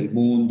inteligentes, el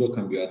mundo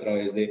cambió a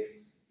través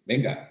de,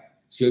 venga,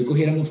 si hoy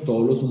cogiéramos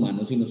todos los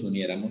humanos y nos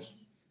uniéramos,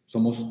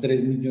 somos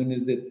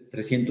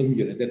 300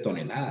 millones de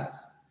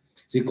toneladas.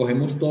 Si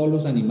cogemos todos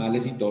los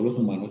animales y todos los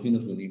humanos y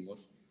nos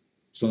unimos,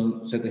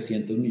 son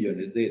 700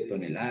 millones de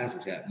toneladas,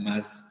 o sea,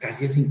 más,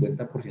 casi el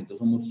 50%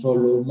 somos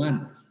solo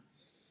humanos.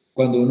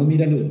 Cuando uno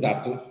mira los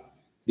datos,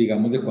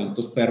 digamos, de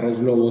cuántos perros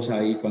lobos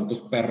hay,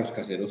 cuántos perros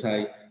caseros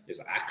hay,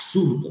 es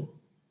absurdo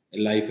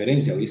la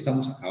diferencia. Hoy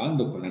estamos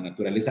acabando con la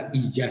naturaleza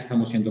y ya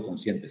estamos siendo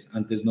conscientes,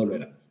 antes no lo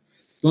éramos.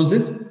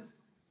 Entonces,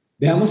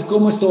 veamos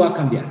cómo esto va a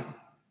cambiar.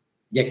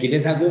 Y aquí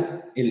les hago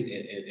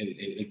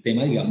el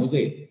tema, digamos,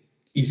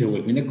 y se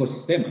vuelve un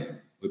ecosistema.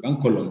 Hoy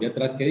Colombia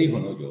atrás que dijo,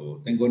 no, yo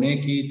tengo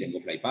Nequi, tengo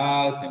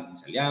Flypass, tengo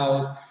mis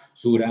aliados,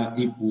 Sura,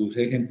 y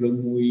puse ejemplos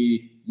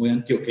muy, muy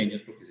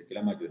antioqueños, porque sé que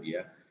la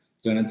mayoría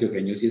son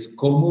antioqueños, y es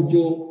cómo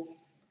yo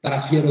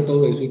transfiero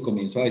todo eso y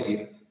comienzo a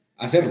decir,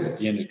 hacerlo.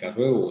 Y en el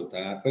caso de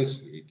Bogotá,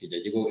 pues que ya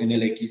llegó en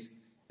el X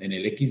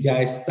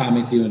ya está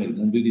metido en el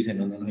mundo y dice,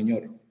 no, no, no,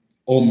 señor,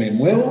 o me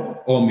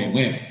muevo o me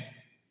muevo.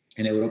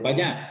 En Europa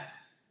ya,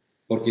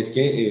 porque es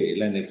que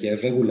la energía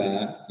es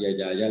regulada y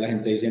allá ya la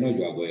gente dice, no,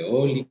 yo hago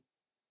eólica,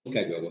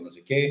 yo hago no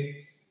sé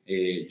qué.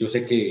 Yo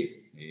sé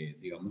que,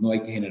 digamos, no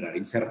hay que generar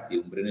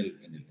incertidumbre en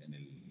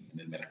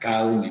el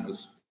mercado,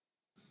 menos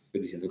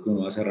pues, diciendo que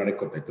uno va a cerrar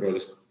Ecopetrol,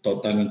 estoy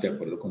totalmente de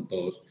acuerdo con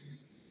todos,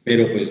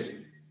 pero pues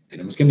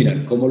tenemos que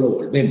mirar cómo lo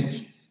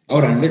volvemos.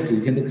 Ahora, no les estoy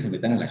diciendo que se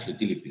metan a las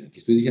utilities, aquí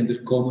estoy diciendo es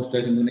cómo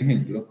estoy haciendo un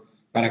ejemplo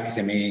para que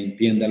se me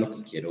entienda lo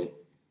que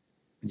quiero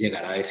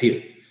llegar a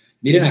decir.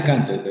 Miren acá,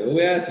 entonces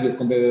BBVA, si yo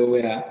con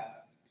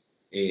BBVA,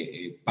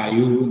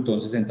 Payú,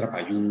 entonces entra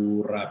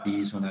Payú,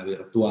 Rappi, zona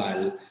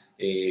virtual,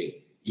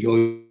 y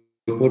hoy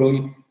por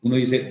hoy uno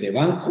dice de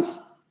bancos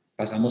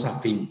pasamos a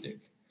fintech,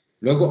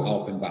 luego a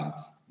open bank,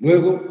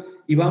 luego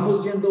y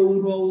vamos yendo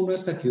uno a uno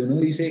hasta que uno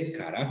dice,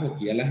 carajo,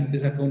 aquí ya la gente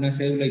saca una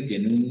cédula y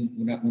tiene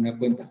una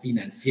cuenta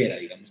financiera,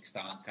 digamos que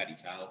está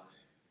bancarizado,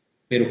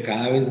 pero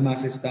cada vez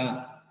más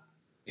está,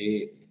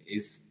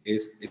 es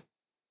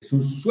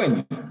un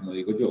sueño, como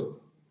digo yo.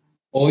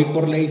 Hoy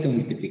por ley se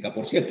multiplica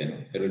por 7, ¿no?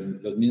 Pero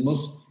los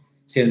mismos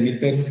 100.000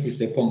 pesos que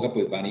usted ponga,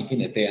 pues van y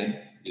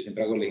jinetean. Yo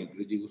siempre hago el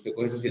ejemplo y digo, usted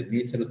coge esos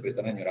 100.000, se los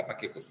presta a la señora para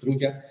que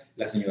construya,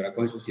 la señora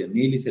coge esos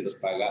 100.000 y se los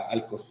paga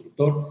al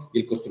constructor y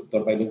el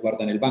constructor va y los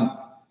guarda en el banco.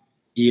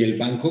 Y el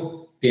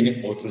banco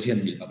tiene otros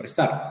 100.000 para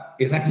prestar.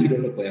 Ese giro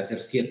lo puede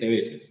hacer 7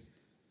 veces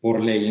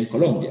por ley en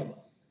Colombia.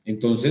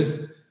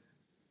 Entonces,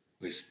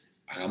 pues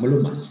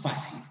hagámoslo más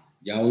fácil.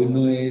 Ya hoy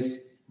no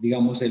es,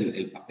 digamos,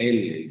 el papel,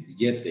 el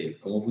billete, el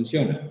cómo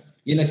funciona.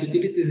 Y en las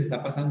utilities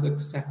está pasando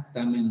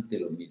exactamente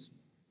lo mismo.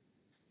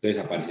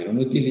 Entonces aparecieron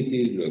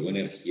utilities, luego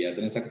energía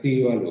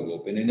transactiva, luego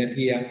open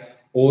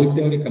energía. Hoy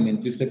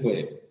teóricamente usted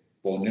puede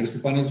poner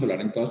su panel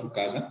solar en toda su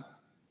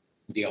casa,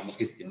 digamos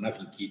que si tiene una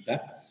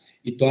finquita,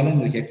 y toda la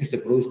energía que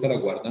usted produzca la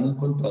guarda en un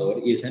contador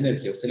y esa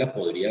energía usted la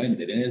podría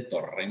vender en el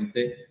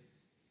torrente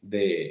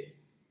de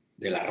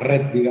la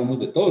red, digamos,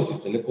 de todos. Y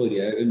usted le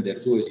podría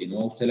vender su vecino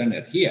a usted la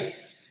energía.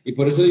 Y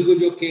por eso digo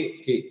yo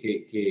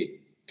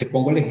que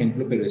pongo el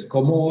ejemplo, pero es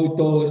como hoy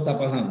todo está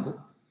pasando.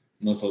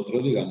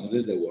 Nosotros, digamos,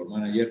 desde World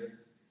Manager,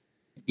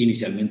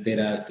 inicialmente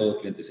era todo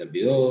cliente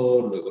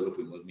servidor, luego lo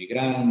fuimos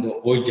migrando,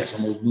 hoy ya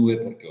somos nube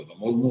porque o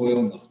somos nube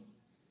o nos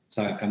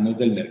sacamos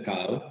del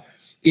mercado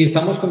y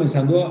estamos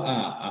comenzando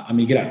a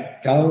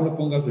migrar. Cada uno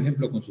ponga su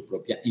ejemplo con su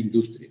propia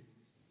industria.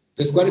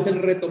 Entonces, ¿cuál es el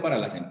reto para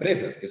las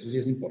empresas? Que eso sí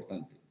es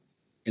importante.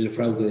 El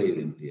fraude de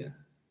identidad.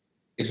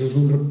 Eso es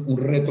un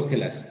reto que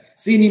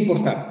sin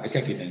importar, es que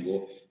aquí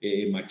tengo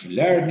Machine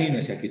Learning,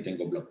 es que aquí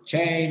tengo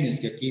blockchain, es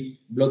que aquí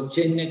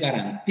blockchain me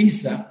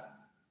garantiza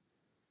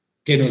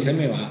que no se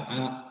me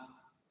va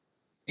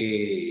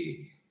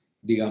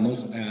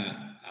digamos,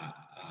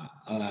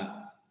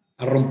 a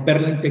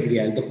romper la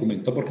integridad del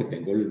documento porque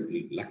tengo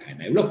la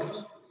cadena de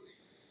bloques.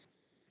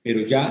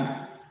 Pero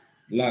ya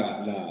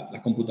la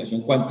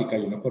computación cuántica,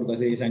 yo me acuerdo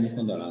hace 10 años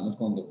cuando hablábamos de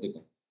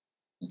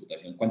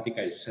computación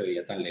cuántica, y eso se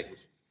veía tan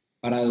lejos.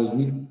 Para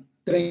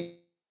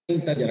 2030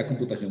 ya la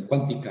computación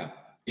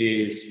cuántica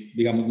es,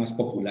 digamos, más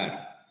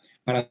popular.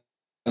 Para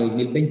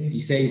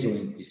 2026 o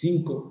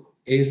 25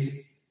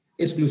 es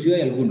exclusiva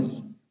de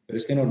algunos, pero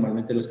es que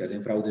normalmente los que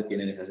hacen fraude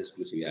tienen esas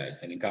exclusividades,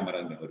 tienen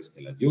cámaras mejores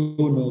que las de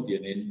uno,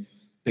 tienen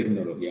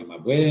tecnología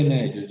más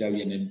buena, ellos ya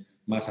vienen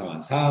más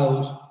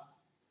avanzados.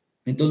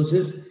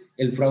 Entonces,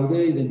 el fraude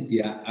de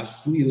identidad ha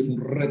subido, es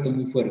un reto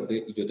muy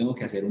fuerte y yo tengo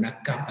que hacer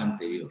una capa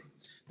anterior.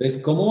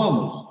 Entonces, ¿cómo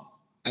vamos?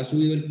 Ha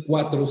subido el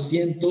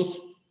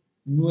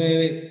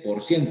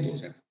 409%, o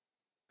sea,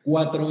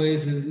 4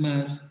 veces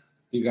más,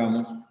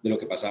 digamos, de lo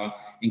que pasaba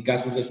en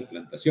casos de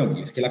suplantación.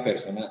 Y es que la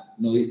persona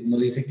no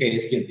dice que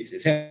es quien dice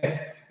ser,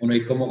 o no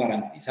hay cómo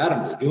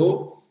garantizarlo.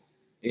 Yo,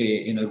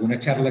 en alguna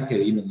charla que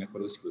di, no me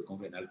acuerdo si fue con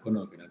Fenalco o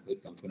no, Fenalco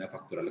fue una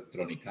factura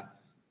electrónica,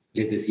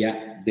 les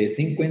decía,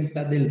 dense en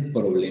cuenta del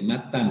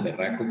problema tan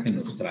berraco que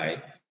nos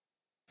trae,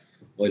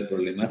 o del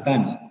problema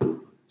tan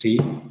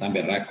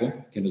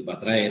berraco que nos va a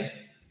traer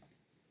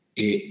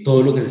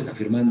todo lo que se está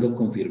firmando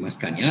con firma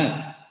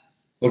escaneada.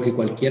 Porque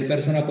cualquier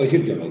persona puede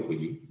decir, yo no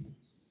fui.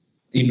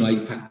 Y no hay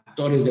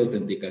factores de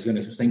autenticación.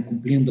 Eso está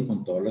incumpliendo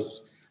con todos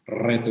los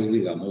retos,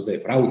 digamos, de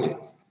fraude.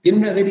 Tiene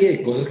una serie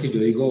de cosas que yo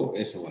digo,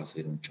 eso va a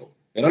ser un show.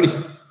 Pero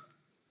listo.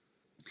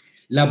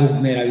 La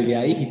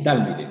vulnerabilidad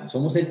digital, miren,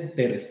 somos el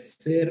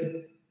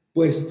tercer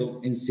puesto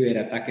en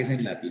ciberataques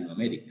en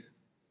Latinoamérica.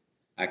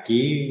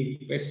 Aquí,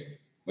 pues,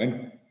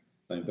 bueno,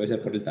 también puede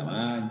ser por el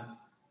tamaño,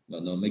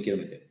 no me quiero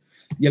meter.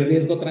 Y el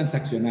riesgo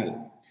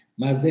transaccional,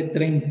 más de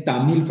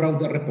 30.000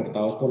 fraudes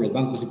reportados por los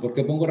bancos. ¿Y por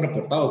qué pongo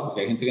reportados?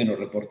 Porque hay gente que no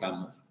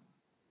reportamos.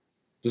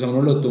 Entonces a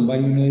uno lo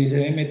tumban y uno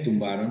dice, me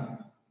tumbaron.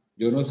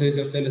 Yo no sé si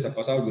a ustedes les ha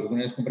pasado, yo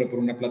alguna vez compré por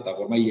una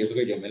plataforma y eso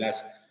que yo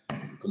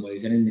como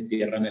dicen en mi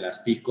tierra, me las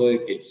pico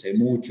de que sé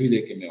mucho y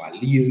de que me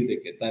valido y de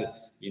qué tal.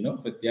 Y no,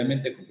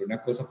 efectivamente compré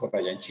una cosa por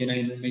allá en China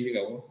y no me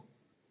llegó.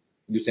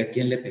 ¿Y usted a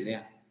quién le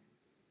pelea?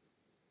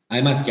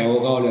 Además, ¿qué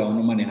abogado le va a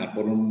uno manejar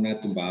por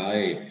una tumbada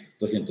de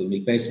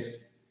 200.000 pesos?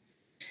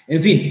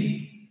 En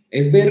fin,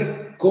 es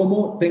ver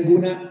cómo tengo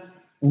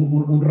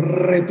un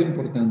reto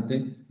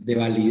importante de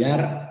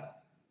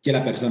validar que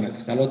la persona que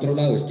está al otro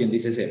lado es quien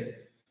dice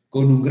ser,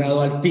 con un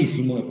grado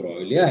altísimo de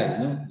probabilidades,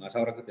 ¿no? Más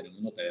ahora que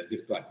tenemos notarias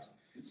virtuales.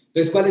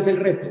 Entonces, ¿cuál es el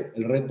reto?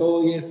 El reto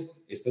hoy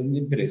es, esta es mi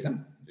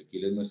empresa, aquí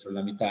les muestro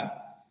la mitad,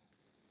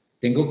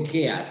 tengo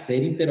que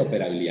hacer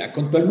interoperabilidad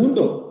con todo el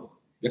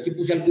mundo. Yo aquí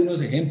puse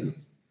algunos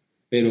ejemplos,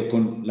 pero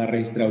con la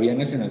Registraduría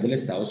Nacional del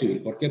Estado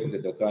Civil, ¿por qué? Porque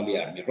tengo que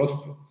validar mi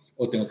rostro,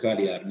 o tengo que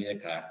validar mi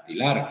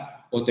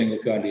dactilar, o tengo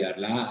que validar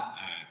la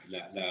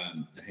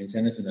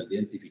Agencia Nacional de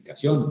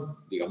Identificación,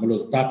 digamos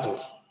los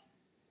datos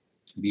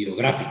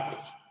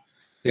biográficos.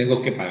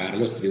 Tengo que pagar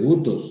los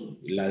tributos.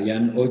 La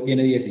DIAN hoy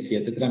tiene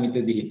 17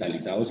 trámites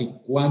digitalizados. ¿Y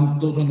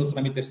cuántos son los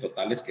trámites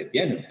totales que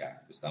tiene? O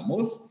sea,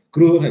 estamos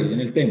crudos ahí en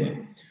el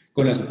tema.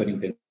 Con las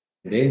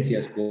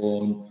superintendencias,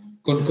 con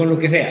lo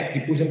que sea. Aquí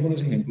puse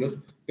algunos ejemplos,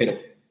 pero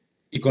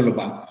y con los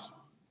bancos.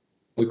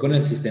 Hoy con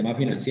el sistema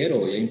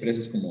financiero, hoy hay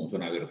empresas como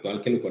Zona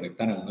Virtual que lo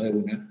conectan a uno de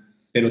una,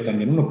 pero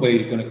también uno puede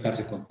ir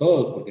conectarse con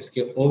todos, porque es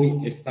que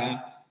hoy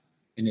está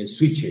en el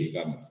switch,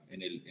 digamos,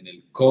 en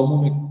el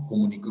cómo me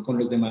comunico con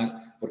los demás,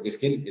 porque es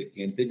que el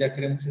cliente ya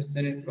queremos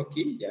tenerlo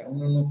aquí, ya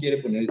uno no quiere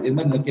poner, es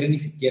más, no quiere ni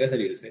siquiera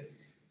salirse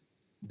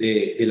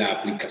de la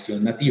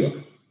aplicación nativa.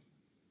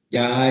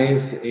 Ya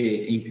es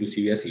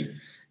inclusive así.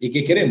 ¿Y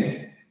qué queremos?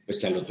 Pues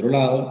que al otro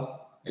lado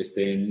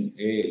estén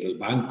los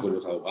bancos,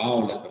 los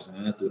abogados, las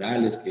personas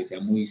naturales, que sea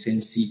muy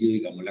sencillo,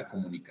 digamos, la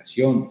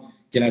comunicación,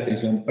 que la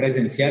atención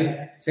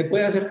presencial se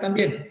puede hacer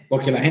también,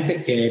 porque la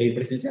gente quiere ir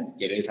presencial,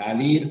 quiere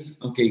salir,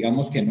 aunque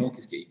digamos que no, que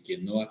es que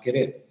 ¿quién no va a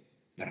querer?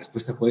 La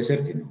respuesta puede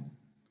ser que no,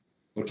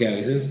 porque a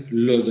veces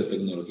los de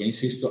tecnología,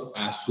 insisto,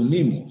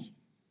 asumimos.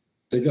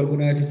 Entonces yo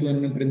alguna vez estuve en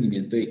un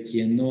emprendimiento de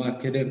 ¿quién no va a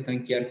querer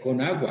tanquear con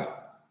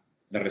agua?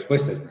 La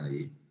respuesta es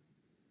nadie.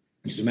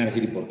 Y usted me va a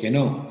decir, ¿y por qué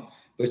no?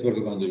 Pues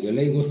porque cuando yo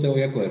le digo a usted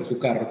voy a coger su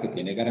carro que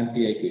tiene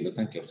garantía y que hoy lo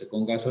tanquea usted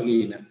con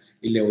gasolina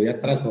y le voy a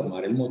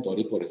transformar el motor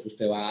y por eso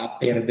usted va a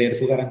perder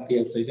su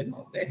garantía, usted dice,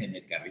 no, déjeme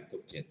el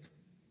carrito quieto.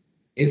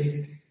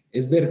 Es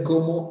ver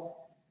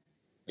cómo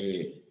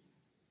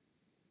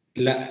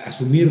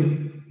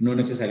asumir, no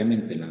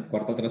necesariamente en la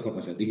cuarta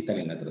transformación digital,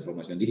 en la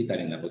transformación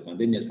digital, en la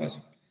pospandemia es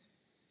fácil.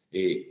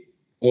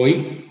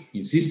 Hoy,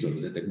 insisto,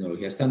 los de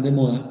tecnología están de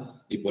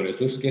moda y por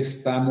eso es que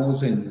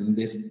estamos en un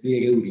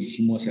despliegue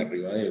durísimo hacia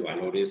arriba de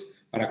valores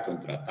para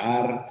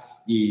contratar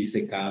y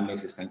cada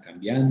mes están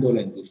cambiando,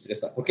 la industria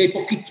está, porque hay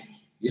poquitos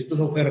y esto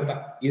es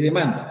oferta y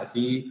demanda,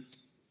 así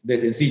de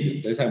sencillo.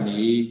 Entonces a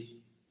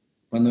mí,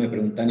 cuando me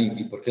preguntan,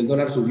 ¿y por qué el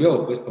dólar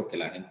subió? Pues porque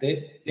la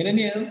gente tiene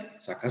miedo,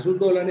 saca sus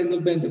dólares,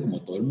 los vende,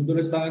 como todo el mundo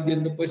lo está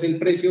vendiendo, pues el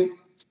precio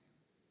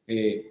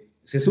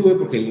se sube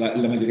porque la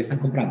mayoría están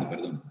comprando,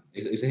 perdón.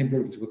 Ese ejemplo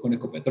lo puse con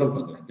Ecopetrol,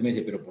 cuando la gente me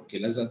dice, pero ¿por qué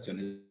las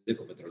acciones de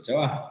Ecopetrol se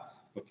bajan?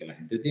 Porque la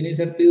gente tiene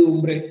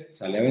incertidumbre,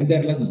 sale a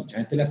venderlas, mucha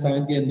gente las está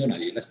vendiendo,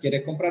 nadie las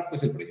quiere comprar,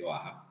 pues el precio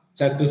baja. O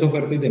sea, esto es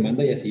oferta y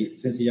demanda y así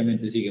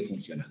sencillamente sigue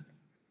funcionando.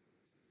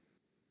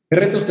 ¿Qué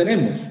retos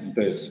tenemos?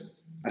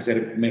 Entonces,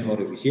 hacer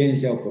mejor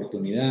eficiencia,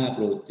 oportunidad,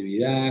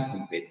 productividad,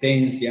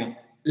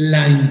 competencia,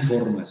 la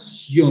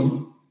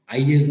información.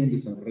 Ahí es donde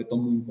está un reto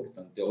muy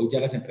importante. Hoy ya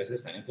las empresas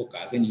están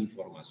enfocadas en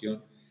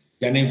información.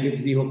 Ya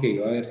Netflix dijo que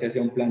iba a ver si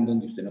hacía un plan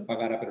donde usted no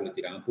pagara, pero le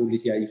tiraban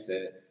publicidad y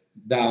usted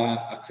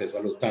daba acceso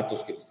a los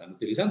datos que le están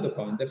utilizando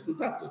para vender sus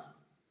datos.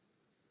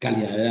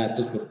 Calidad de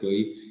datos, porque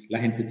hoy la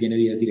gente tiene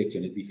 10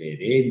 direcciones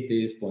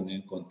diferentes,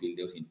 ponen con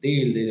tilde o sin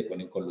tilde, le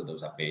ponen con los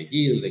dos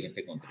apellidos, hay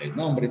gente con 3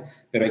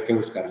 nombres, pero hay que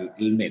buscar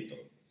el método.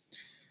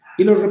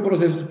 Y los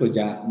reprocesos pues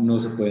ya no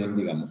se pueden,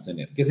 digamos,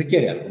 tener. ¿Qué se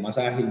quiere? Algo más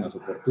ágil, más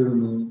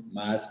oportuno,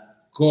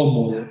 más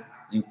cómodo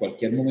en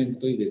cualquier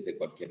momento y desde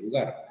cualquier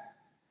lugar.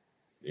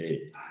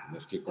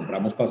 Los que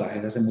compramos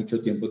pasajes hace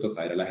mucho tiempo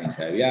tocaba ir a la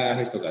agencia de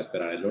viajes, tocaba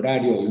esperar el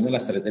horario, hoy uno a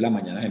las 3 de la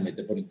mañana se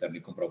mete por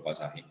internet y compra un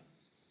pasaje.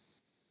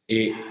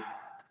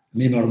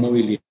 Menor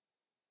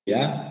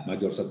movilidad,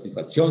 mayor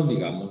satisfacción,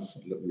 digamos,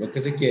 lo que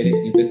se quiere.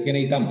 Entonces, ¿qué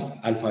necesitamos?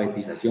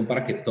 Alfabetización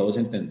para que todos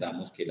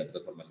entendamos que es la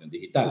transformación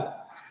digital,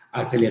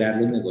 acelerar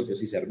los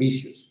negocios y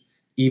servicios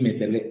y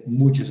meterle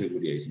mucha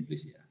seguridad y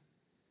simplicidad.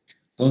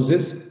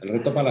 Entonces, el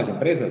reto para las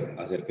empresas,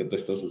 hacer que todo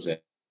esto suceda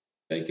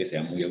y que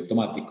sea muy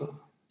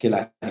automático, que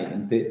la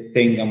gente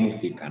tenga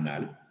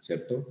multicanal,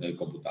 ¿cierto? En el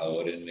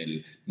computador, en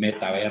el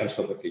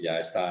metaverso, porque ya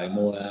está de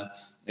moda,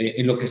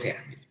 en lo que sea.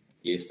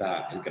 Y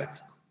está el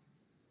gráfico.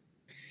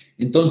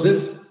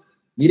 Entonces,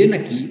 miren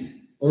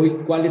aquí, hoy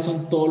cuáles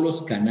son todos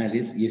los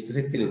canales, y este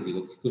es el que les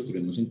digo que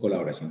construimos en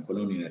colaboración con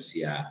la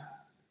Universidad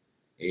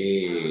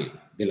de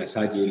La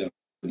Salle y la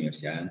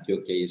Universidad de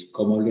Antioquia, y es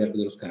cómo hablar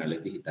de los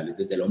canales digitales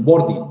desde el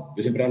onboarding.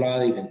 Yo siempre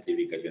hablaba de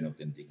identificación y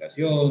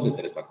autenticación, de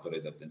 3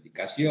 factores de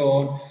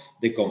autenticación,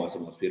 de cómo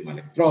hacemos firma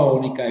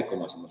electrónica, de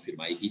cómo hacemos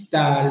firma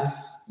digital,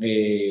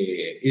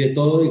 y de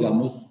todo,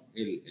 digamos,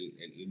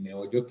 el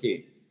meollo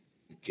que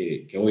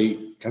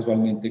hoy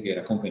casualmente, que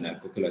era con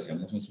Fenalco, que lo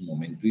hacíamos en su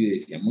momento y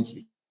decíamos,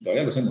 y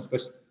todavía lo hacemos,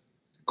 pues,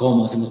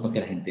 ¿cómo hacemos para que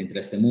la gente entre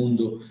a este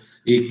mundo?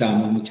 Y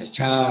dictábamos muchas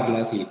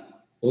charlas y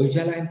Hoy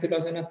ya la gente lo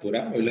hace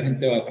natural, hoy la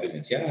gente va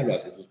presencial, lo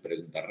hace sus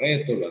preguntas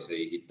reto, lo hace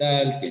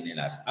digital, tiene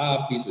las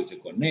APIs, hoy se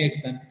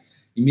conectan.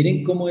 Y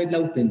miren cómo es la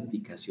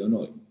autenticación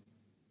hoy.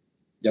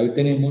 Ya hoy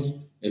tenemos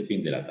el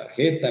PIN de la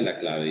tarjeta, la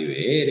clave de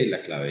IBR,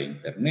 la clave de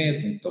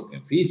Internet, un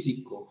token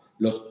físico,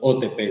 los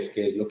OTPs,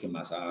 que es lo que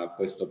más ha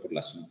puesto por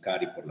la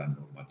SIM-Card y por la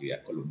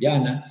normatividad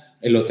colombiana,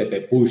 el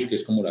OTP push, que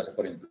es como lo hace,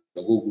 por ejemplo,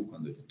 Google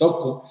cuando yo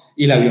toco,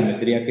 y la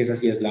biometría, que esa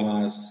sí es la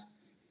más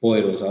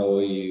poderosa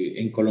hoy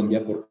en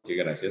Colombia, porque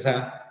gracias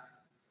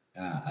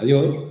a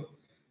Dios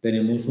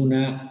tenemos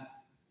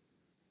una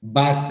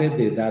base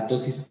de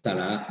datos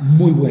instalada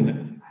muy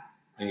buena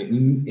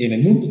en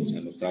el mundo. O sea,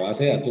 nuestra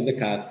base de datos de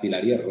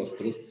dactilar y de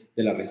rostros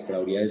de la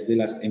registraduría es de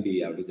las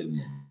envidiables del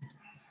mundo.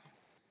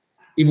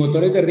 Y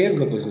motores de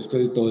riesgo, pues es que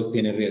hoy todo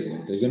tiene riesgo.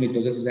 Entonces yo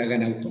necesito que eso se haga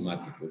en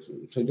automático.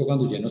 Soy yo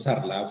cuando lleno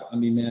Sarlab, a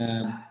mí me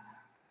da,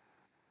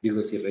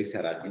 digo, si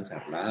revisará alguien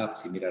Sarlab,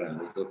 si mirarán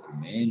los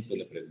documentos,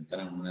 le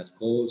preguntan algunas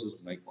cosas,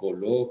 uno ahí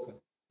coloca.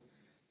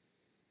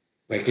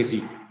 Pues que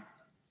sí,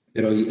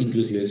 pero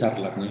inclusive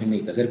Sarlab no se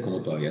necesita hacer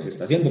como todavía se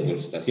está haciendo, pero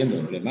se está haciendo,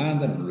 uno le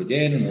manda, uno lo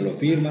llena, uno lo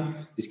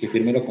firma, dice que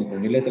firme, lo compone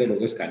mi letra y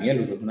luego escanea,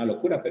 eso es una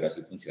locura, pero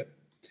así funciona.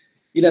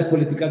 Y las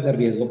políticas de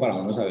riesgo para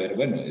uno saber,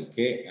 bueno, es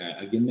que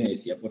alguien me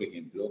decía, por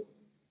ejemplo,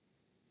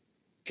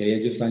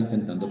 que yo estaba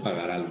intentando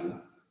pagar algo,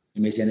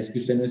 y me decían, es que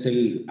usted no es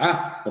el,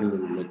 por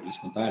lo que les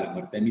contaba de la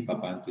muerte de mi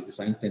papá, entonces yo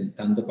estaba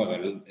intentando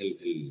pagar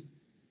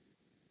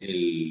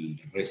el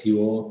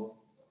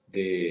recibo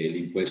del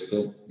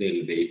impuesto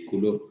del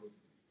vehículo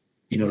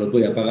y no lo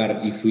podía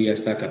pagar y fui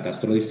hasta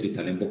Catastro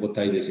Distrital en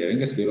Bogotá y decía,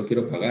 venga, es que yo lo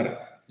quiero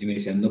pagar. Y me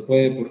decían, no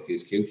puede porque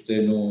es que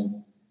usted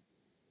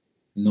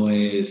no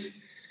es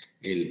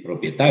el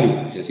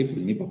propietario. Y decía, sí, pues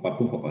mi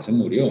papá se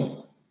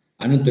murió.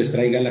 Ah, no, entonces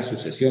traiga la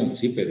sucesión.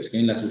 Sí, pero es que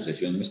en la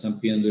sucesión me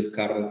están pidiendo el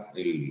carro,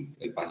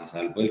 el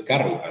pasasalvo del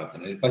carro y para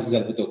tener el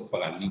pasasalvo tengo que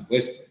pagar el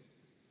impuesto.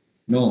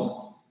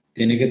 No,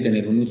 tiene que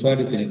tener un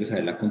usuario, tiene que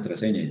saber la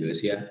contraseña. Y yo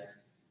decía,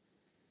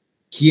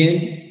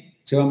 ¿quién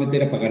se va a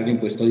meter a pagar el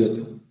impuesto de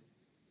otro?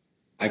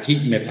 Aquí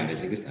me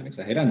parece que están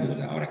exagerando. O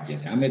sea, ahora, ¿quién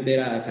se va a meter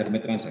a hacerme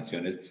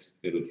transacciones?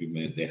 Pero si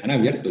me dejan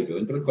abierto, yo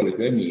dentro del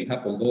colegio de mi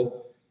hija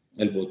pongo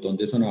el botón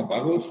de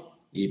sonapagos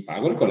y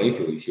pago el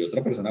colegio. Y si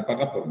otra persona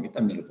paga por mí,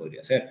 también lo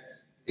podría hacer.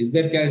 Es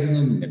ver que a veces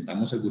nos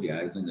inventamos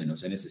seguridades donde no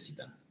se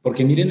necesitan.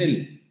 Porque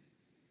miren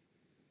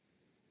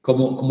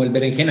como el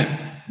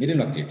berenjena.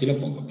 Mírenlo aquí lo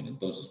pongo. Miren,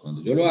 entonces,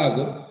 cuando yo lo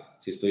hago,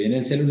 si estoy en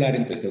el celular,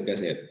 entonces tengo que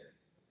hacer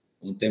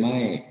un tema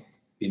de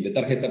PIN de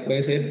tarjeta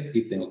puede ser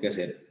y tengo que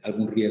hacer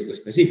algún riesgo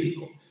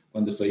específico.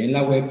 Cuando estoy en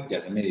la web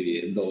ya se me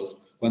divide en dos,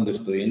 cuando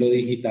estoy en lo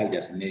digital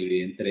ya se me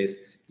divide en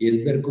tres y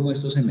es ver cómo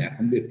esto se me va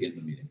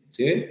convirtiendo, miren,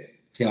 ¿sí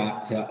ve? Se va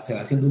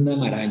haciendo una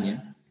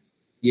maraña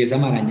y esa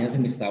maraña se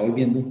me está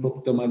volviendo un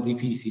poquito más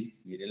difícil,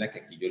 miren la que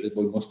aquí yo les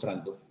voy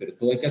mostrando, pero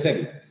todo hay que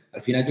hacerlo.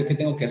 Al final, ¿yo qué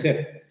tengo que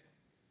hacer?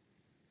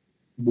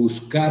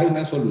 Buscar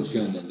una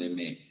solución donde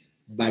me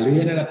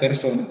validen a la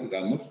persona,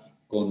 digamos,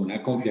 con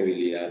una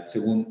confiabilidad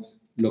según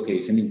lo que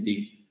dice mi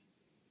TIC,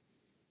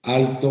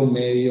 alto,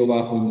 medio,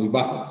 bajo y muy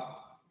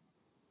bajo.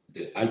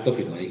 Alto,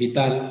 firma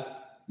digital,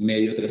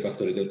 medio, 3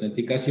 factores de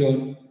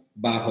autenticación,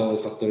 bajo,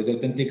 2 factores de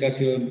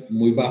autenticación,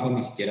 muy bajo,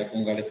 ni siquiera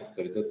póngale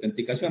factores de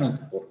autenticación,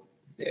 aunque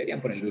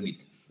deberían ponerle un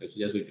hito, eso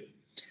ya soy yo.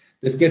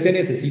 Entonces, ¿qué se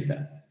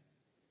necesita?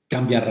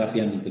 Cambiar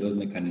rápidamente los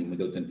mecanismos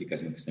de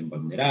autenticación que estén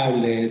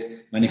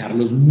vulnerables, manejar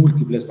los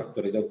múltiples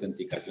factores de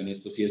autenticación,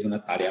 esto sí es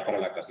una tarea para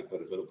la casa y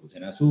por eso lo puse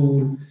en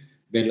azul,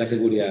 ver las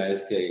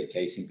seguridades que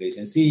hay simple y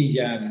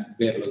sencilla,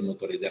 ver los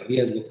motores de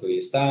riesgo que hoy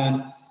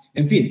están,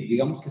 en fin,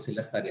 digamos que hacer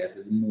las tareas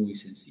es muy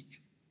sencillo.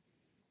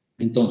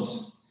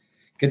 Entonces,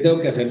 ¿qué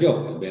tengo que hacer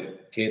yo? Pues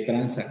ver qué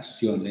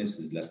transacciones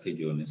es las que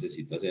yo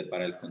necesito hacer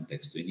para el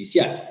contexto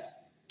inicial.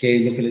 ¿Qué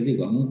es lo que les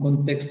digo? En un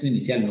contexto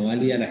inicial no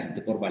valida a la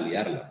gente por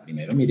validarla.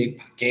 Primero, mire,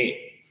 ¿para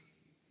qué?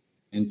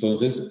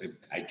 Entonces,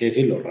 hay que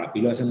decirlo,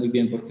 Rappi lo hace muy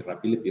bien porque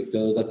Rappi le pide a usted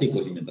 2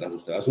 daticos y mientras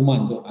usted va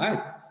sumando,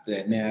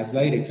 me das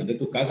la dirección de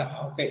tu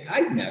casa, ok,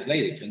 me das la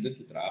dirección de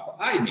tu trabajo,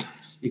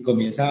 y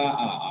comienza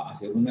a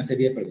hacer una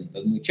serie de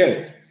preguntas muy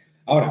chéveres.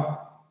 Ahora,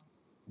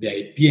 de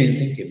ahí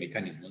piensen qué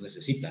mecanismos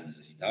necesita.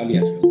 ¿Necesita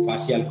validación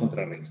facial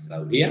contra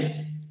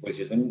registraduría? Pues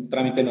si es un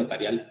trámite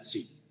notarial,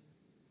 sí.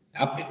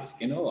 Pero es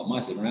que no, vamos a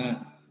hacer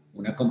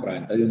una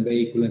compraventa de un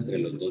vehículo entre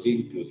los dos,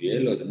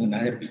 inclusive lo hacemos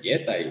una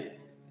servilleta y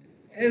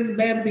es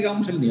ver,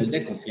 digamos, el nivel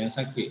de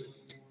confianza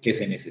que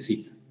se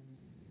necesita.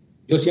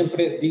 Yo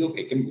siempre digo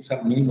que hay que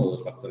usar mínimo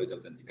 2 factores de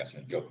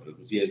autenticación, pero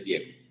eso sí es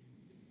Diego.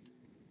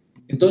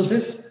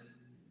 Entonces,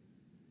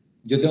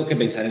 yo tengo que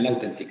pensar en la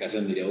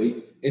autenticación. Mire,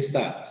 hoy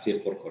está, si es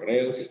por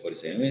correo, si es por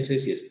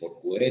SMS, si es por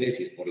QR,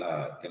 si es por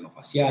la tema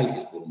facial, si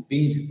es por un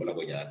PIN, si es por la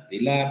huella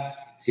dactilar,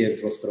 si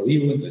es rostro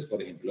vivo. Entonces,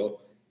 por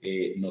ejemplo,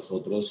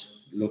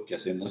 nosotros lo que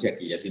hacemos, y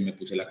aquí ya sí me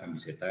puse la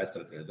camiseta de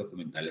estrategias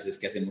documentales, es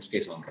que hacemos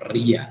que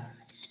sonría.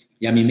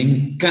 Y a mí me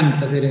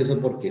encanta hacer eso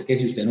porque es que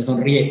si usted no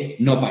sonríe,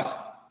 no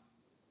pasa.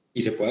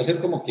 Y se puede hacer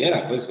como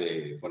quiera, pues,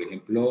 por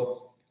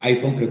ejemplo,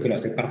 iPhone creo que lo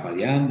hace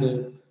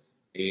parpadeando,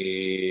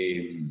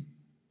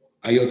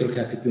 hay otro que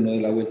hace que uno dé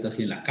la vuelta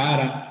así en la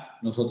cara,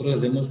 nosotros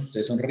hacemos que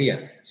usted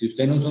sonría. Si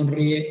usted no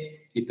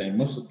sonríe, y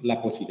tenemos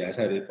la posibilidad de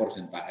saber el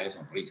porcentaje de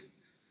sonrisa.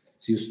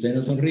 Si usted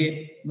no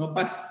sonríe, no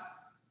pasa.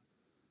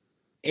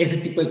 Ese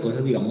tipo de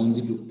cosas, digamos, son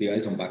disruptivas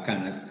y son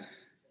bacanas,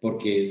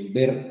 porque es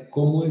ver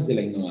cómo desde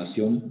la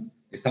innovación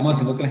estamos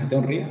haciendo que la gente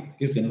sonría,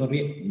 que usted no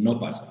sonríe, no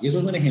pasa. Y eso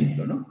es un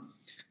ejemplo, ¿no?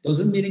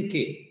 Entonces, miren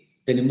que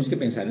tenemos que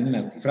pensar en el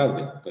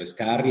antifraude. Entonces,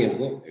 cada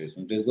riesgo es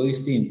un riesgo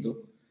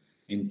distinto.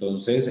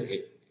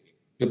 Entonces,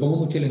 yo pongo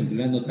mucho el ejemplo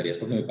de las notarías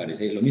porque me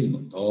parece lo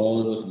mismo.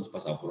 Todos hemos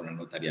pasado por una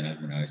notaría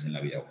alguna vez en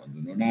la vida. Cuando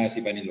uno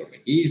nace, van y lo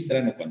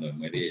registran, o cuando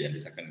muere ya le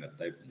sacan el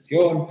acta de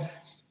función,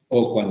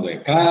 o cuando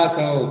de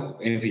casa,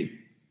 o en fin.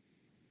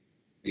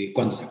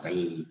 Cuando saca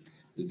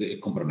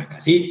compra una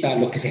casita,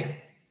 lo que sea.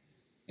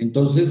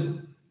 Entonces,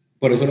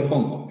 por eso lo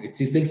pongo.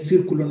 Existe el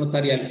círculo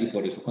notarial y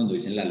por eso cuando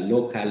dicen la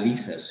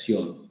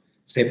localización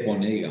se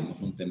pone,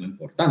 digamos, un tema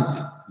importante.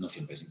 No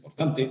siempre es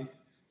importante,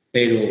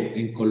 pero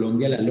en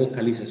Colombia la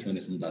localización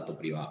es un dato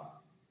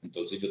privado.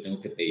 Entonces yo tengo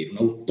que pedir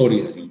una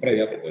autorización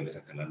previa para poder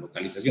sacar la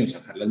localización.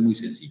 Sacarla es muy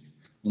sencillo.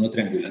 Uno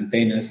triangula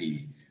antenas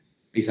y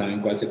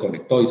saben cuál se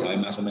conectó y sabe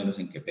más o menos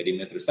en qué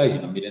perímetro está. Y si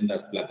no, miren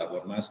las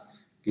plataformas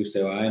que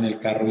usted va en el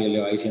carro y él le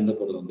va diciendo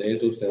por dónde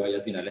es, o usted va y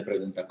al final le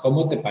pregunta,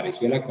 ¿cómo te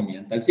pareció la comida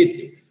en tal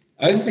sitio?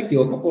 A veces se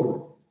equivoca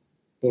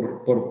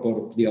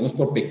digamos,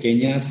 por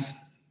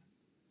pequeñas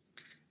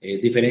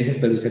diferencias,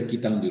 pero es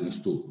cerquita donde uno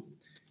estuvo.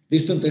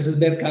 Listo, entonces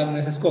ver cada una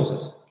de esas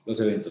cosas, los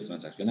eventos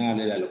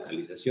transaccionales, la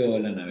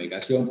localización, la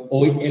navegación,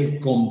 hoy el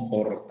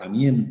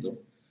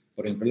comportamiento.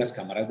 Por ejemplo, las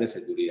cámaras de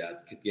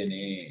seguridad que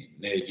tiene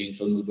Medellín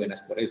son muy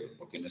buenas por eso,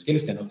 porque no es que le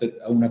estén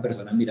a una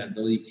persona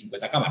mirando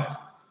 50 cámaras,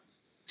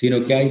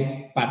 sino que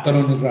hay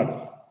patrones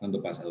raros,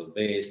 cuando pasa 2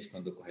 veces,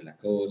 cuando coge la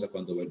cosa,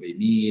 cuando vuelve y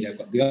mira,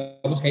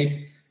 digamos que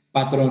hay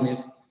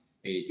patrones.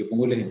 Yo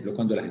pongo el ejemplo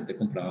cuando la gente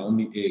compraba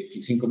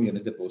 5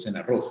 millones de pesos en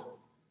arroz.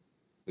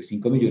 Pues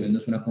 5 millones no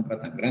es una compra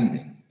tan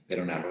grande,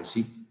 pero en arroz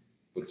sí,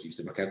 porque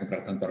usted va a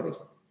comprar tanto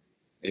arroz.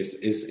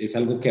 Es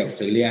algo que a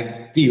usted le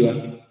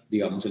activa,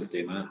 digamos, el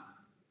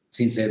tema,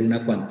 sin ser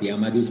una cuantía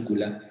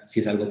mayúscula, si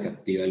es algo que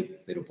activa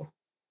pero ¿por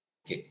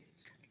qué?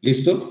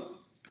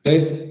 ¿Listo?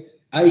 Entonces,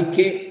 hay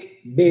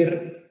que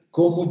ver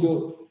cómo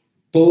yo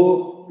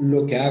todo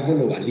lo que hago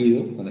lo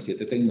valido con las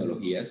 7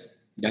 tecnologías,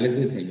 ya les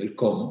enseño el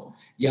cómo,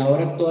 y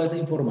ahora toda esa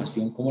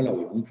información, cómo la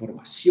vuelvo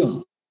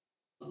información.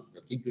 Yo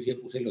aquí inclusive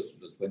puse los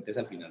fuentes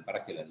al final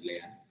para que las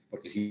lean,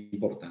 porque es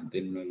importante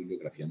en una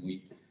bibliografía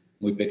muy,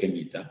 muy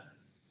pequeñita,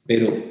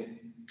 pero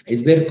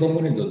es ver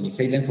cómo en el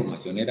 2006 la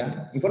información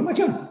era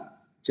información,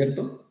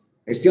 ¿cierto?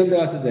 Gestión de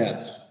bases de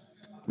datos.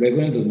 Luego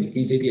en el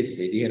 2015 y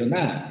 2016 dijeron,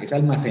 nada, es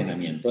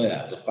almacenamiento de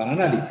datos para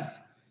análisis.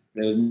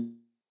 De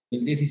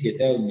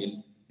 2017 a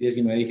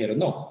 2019 dijeron,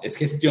 no, es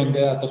gestión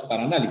de datos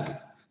para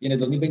análisis. Y en el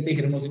 2020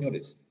 dijeron, no,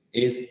 señores,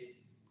 es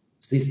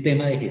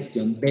sistema de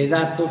gestión de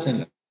datos en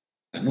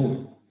la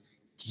nube.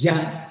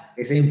 Ya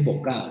es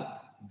enfocado,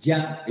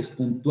 ya es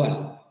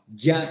puntual,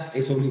 ya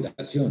es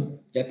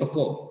obligación, ya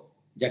tocó.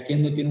 Ya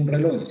quien no tiene un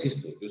reloj,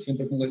 insisto, yo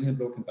siempre pongo ese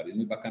ejemplo porque me parece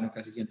muy bacano,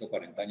 casi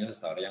 140 años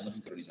hasta ahora ya hemos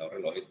sincronizado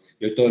relojes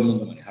y hoy todo el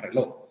mundo maneja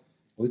reloj.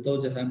 Hoy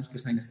todos ya sabemos que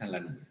esa está en la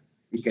nube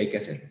y que hay que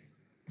hacerlo.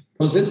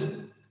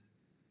 Entonces,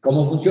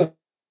 ¿cómo funciona?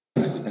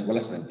 Yo tengo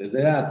las fuentes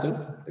de datos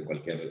de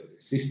cualquier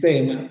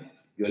sistema,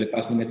 yo le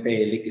paso un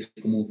ETL que es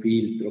como un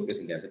filtro que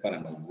se le hace para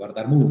no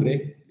guardar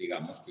mugre,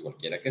 digamos que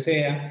cualquiera que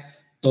sea,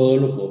 todo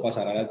lo puedo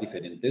pasar a las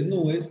diferentes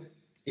nubes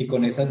y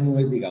con esas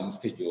nubes digamos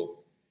que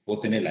yo puedo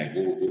tener la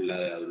de Google, la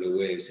de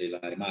AWS,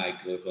 la de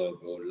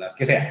Microsoft o las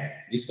que sean,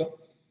 ¿listo?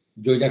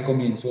 Yo ya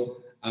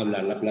comienzo a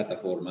hablar la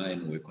plataforma de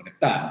nube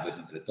conectada,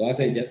 entonces entre todas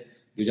ellas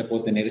yo ya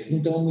puedo tener, es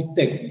un tema muy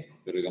técnico,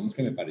 pero digamos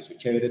que me pareció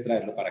chévere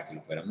traerlo para que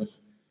lo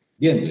fuéramos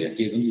viendo, y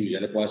aquí es donde yo ya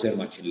le puedo hacer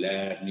machine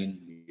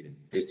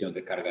learning, gestión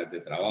de cargas de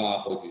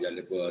trabajo, yo ya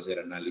le puedo hacer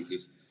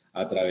análisis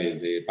a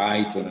través de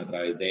Python, a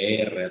través de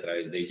R, a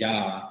través de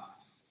Java,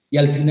 y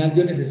al final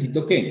yo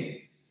necesito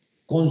 ¿qué?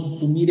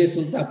 Consumir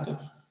esos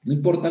datos, no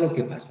importa lo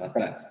que pasó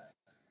atrás.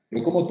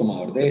 Yo como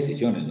tomador de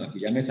decisiones, ¿no? Aquí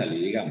ya me salí,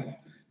 digamos,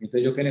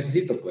 entonces yo ¿qué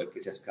necesito? Pues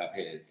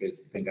que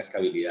tenga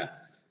escalabilidad,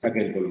 o sea, que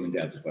el volumen de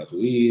datos pueda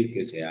subir,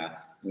 que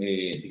sea,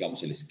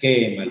 digamos, el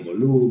esquema, el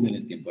volumen,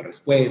 el tiempo de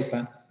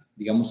respuesta,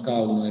 digamos,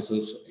 cada uno de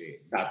esos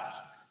datos.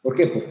 ¿Por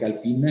qué? Porque al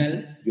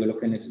final yo lo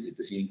que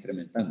necesito es ir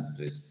incrementando.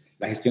 Entonces,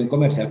 la gestión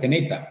comercial que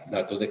necesita,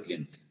 datos de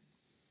cliente.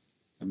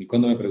 A mí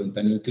cuando me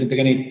preguntan un cliente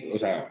que necesita, o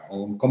sea,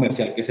 un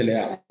comercial que se le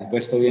da un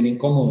puesto bien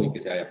incómodo y que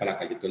se vaya para la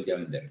calle todo el día a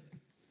vender.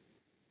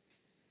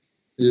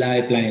 La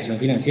de planeación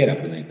financiera,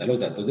 pues necesita los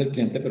datos del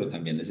cliente, pero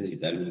también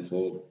necesita el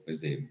uso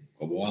pues, de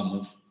cómo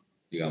vamos,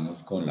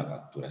 digamos, con la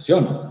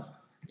facturación.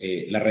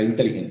 La red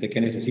inteligente que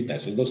necesita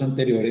esos 2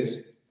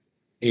 anteriores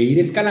e ir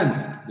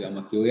escalando.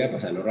 Digamos, aquí voy a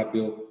pasarlo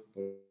rápido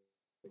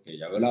porque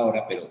ya veo la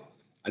hora, pero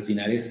al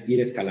final es ir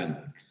escalando.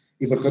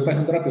 ¿Y por qué voy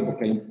pasando rápido?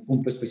 Porque hay un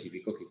punto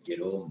específico que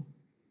quiero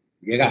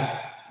llegar.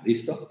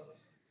 ¿Listo?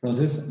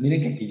 Entonces,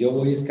 miren que aquí yo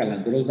voy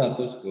escalando los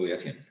datos que voy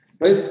haciendo.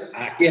 Entonces,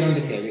 aquí es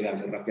donde quiero llegar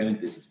muy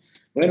rápidamente.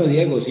 Bueno,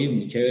 Diego, sí,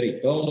 muy chévere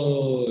y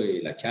todo,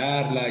 la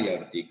charla, y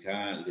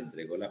ahorita le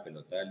entrego la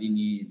pelota a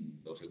Lini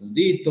en 2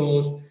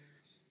 segunditos,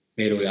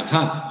 pero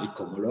ajá, ¿y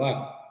cómo lo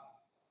hago?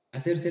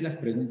 Hacerse las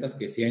preguntas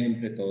que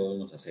siempre todos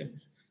nos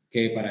hacemos.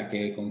 ¿Qué, para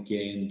qué, con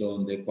quién,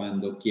 dónde,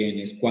 cuándo,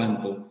 quiénes,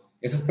 cuánto?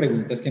 Esas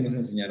preguntas que nos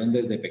enseñaron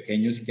desde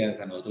pequeños y que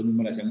a nosotros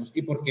mismos le hacemos,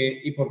 ¿y por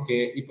qué? ¿Y por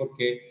qué? ¿Y por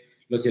qué?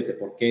 Los 7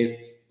 por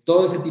qué,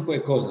 todo ese tipo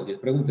de cosas. Y es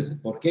pregúntese,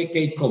 ¿por qué,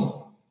 qué y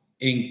cómo?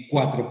 En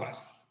 4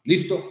 pasos.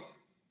 ¿Listo?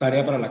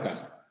 Tarea para la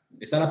casa.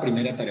 Esta es la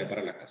primera tarea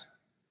para la casa.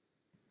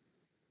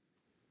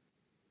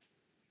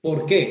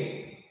 ¿Por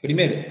qué?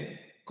 Primero,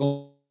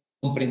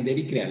 comprender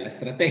y crear la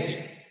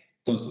estrategia.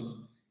 Entonces,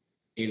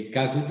 el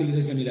caso de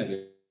utilización y la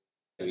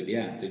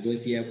viabilidad. Entonces, yo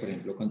decía, por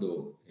ejemplo,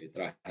 cuando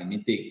trabajé en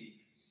mi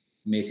TIC,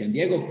 me decían,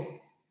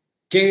 Diego,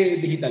 ¿qué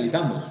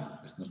digitalizamos?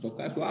 Pues nos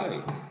toca suave.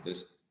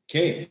 Entonces,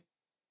 ¿qué?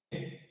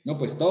 No,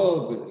 pues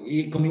todo.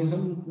 Y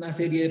comienzan una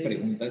serie de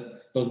preguntas,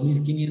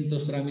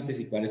 2.500 trámites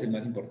y cuál es el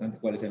más importante,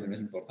 cuál es el menos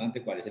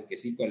importante, cuál es el que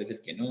sí, cuál es el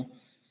que no.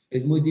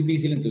 Es muy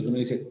difícil, entonces uno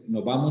dice,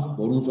 nos vamos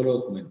por un solo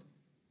documento.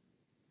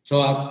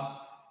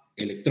 SOAP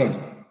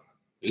electrónico.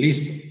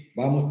 Listo,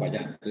 vamos para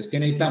allá. Entonces, ¿qué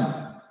necesitamos?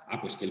 Ah,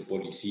 pues que el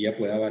policía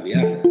pueda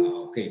validar. Ah,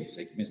 ok, pues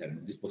hay que pensar en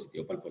un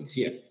dispositivo para el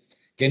policía.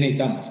 ¿Qué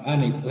necesitamos?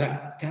 O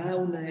sea, cada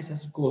una de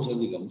esas cosas,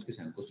 digamos, que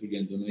se van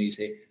construyendo, uno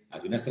dice,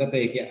 hace una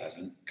estrategia, hace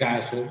un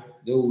caso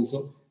de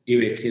uso y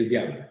ve si es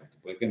viable, porque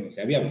puede que no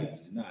sea viable.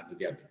 Entonces, nada, no es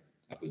viable.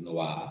 Ah, pues no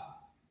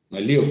va, no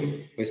es lío.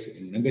 Pues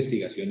en una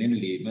investigación en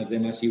el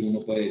I+D+I uno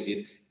puede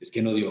decir, es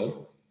que no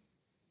dio,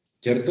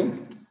 ¿cierto?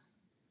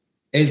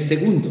 El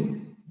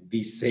segundo,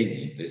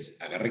 diseñe. Entonces,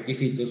 haga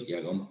requisitos y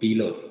haga un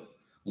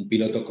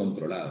piloto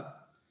controlado.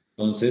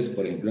 Entonces,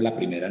 por ejemplo, la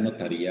primera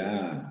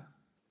notaría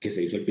que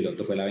se hizo el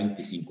piloto fue la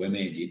 25 de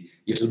Medellín,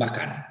 y eso es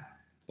bacano,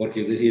 porque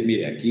es decir,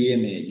 mire, aquí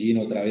en Medellín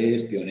otra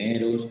vez,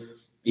 pioneros,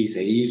 y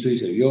se hizo y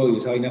se vio, y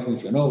esa vaina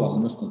funcionó,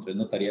 vámonos con 3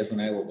 notarías,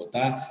 una de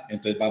Bogotá,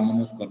 entonces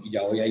vámonos con, y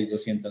ya hoy hay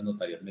 200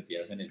 notarías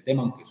metidas en el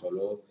tema, aunque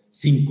solo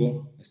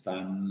 5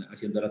 están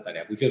haciendo la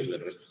tarea juiciosa, el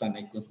resto están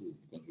ahí con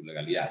su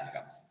legalidad,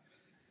 digamos.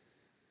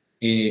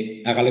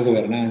 Hágale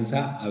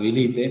gobernanza,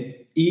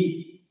 habilite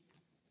y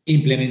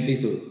implemente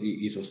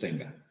y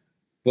sostenga.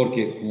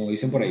 Porque, como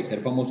dicen por ahí, ser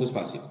famoso es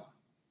fácil,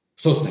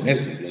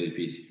 sostenerse es lo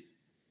difícil.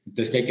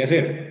 Entonces, ¿qué hay que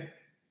hacer?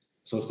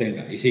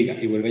 Sostenga y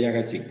siga y vuelve y haga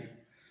el ciclo.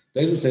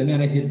 Entonces, ustedes me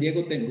van a decir,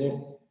 Diego,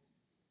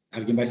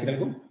 ¿alguien va a decir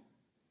algo?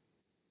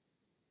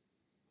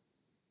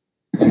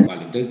 Bueno,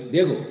 vale, entonces,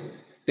 Diego,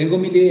 tengo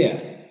 1.000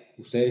 ideas.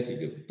 Ustedes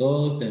y yo,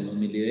 todos tenemos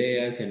 1.000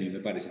 ideas y a mí me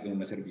parece que en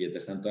una servilleta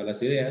están todas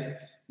las ideas.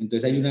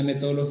 Entonces, hay una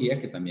metodología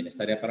que también es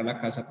tarea para la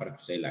casa para que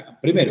ustedes la hagan.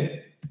 Primero,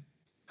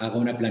 haga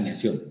una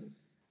planeación,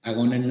 haga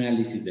un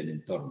análisis del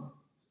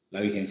entorno. La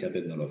vigencia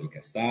tecnológica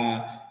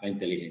está, la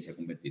inteligencia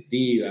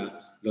competitiva,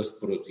 los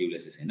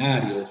posibles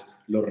escenarios,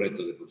 los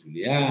retos de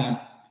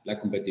posibilidad, la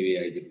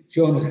competitividad y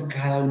disrupción, o sea,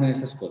 cada una de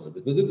esas cosas.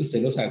 Después de que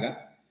usted los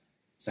haga,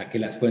 saque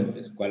las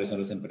fuentes, cuáles son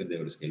los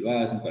emprendedores que lo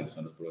hacen, cuáles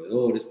son los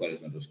proveedores, cuáles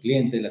son los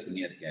clientes, las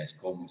universidades,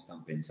 cómo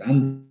están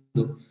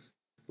pensando,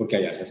 porque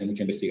allá se hace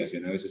mucha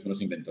investigación, a veces uno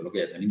se inventó lo que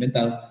ya se han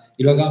inventado,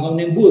 y luego haga un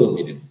embudo,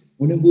 miren,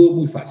 un embudo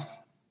muy fácil.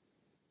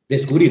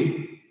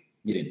 Descubrir.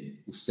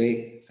 Miren,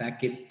 usted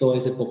saque todo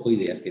ese poco de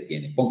ideas que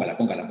tiene. Póngala.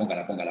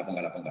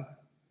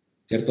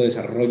 ¿Cierto?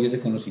 Desarrolle ese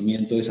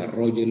conocimiento,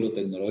 desarrolle lo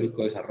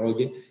tecnológico,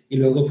 desarrolle y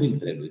luego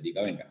filtrelo y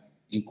diga, venga,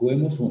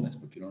 incubemos unas,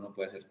 porque uno no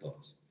puede hacer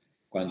todas.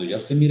 Cuando ya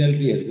usted mira el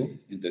riesgo,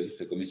 entonces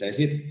usted comienza a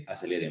decir,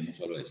 aceleremos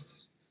solo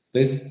estas.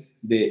 Entonces,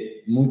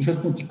 de muchos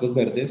punticos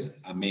verdes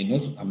a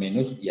menos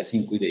y a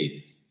 5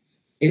 ideitas.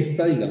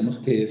 Esta, digamos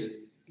que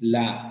es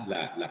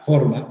la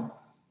forma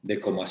de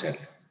cómo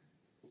hacerlo.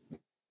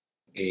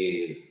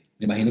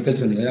 Me imagino que el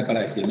sonido era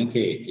para decirme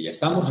que ya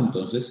estamos,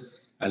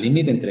 entonces,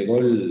 Aline, te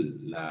entrego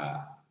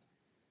la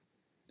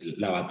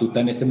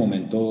batuta en este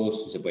momento,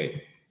 si se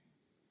puede.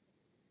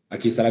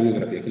 Aquí está la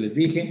biografía que les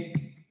dije,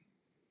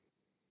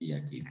 y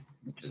aquí,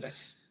 muchas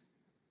gracias.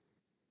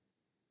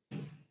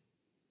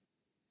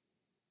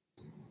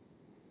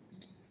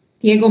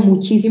 Diego,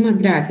 muchísimas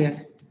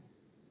gracias.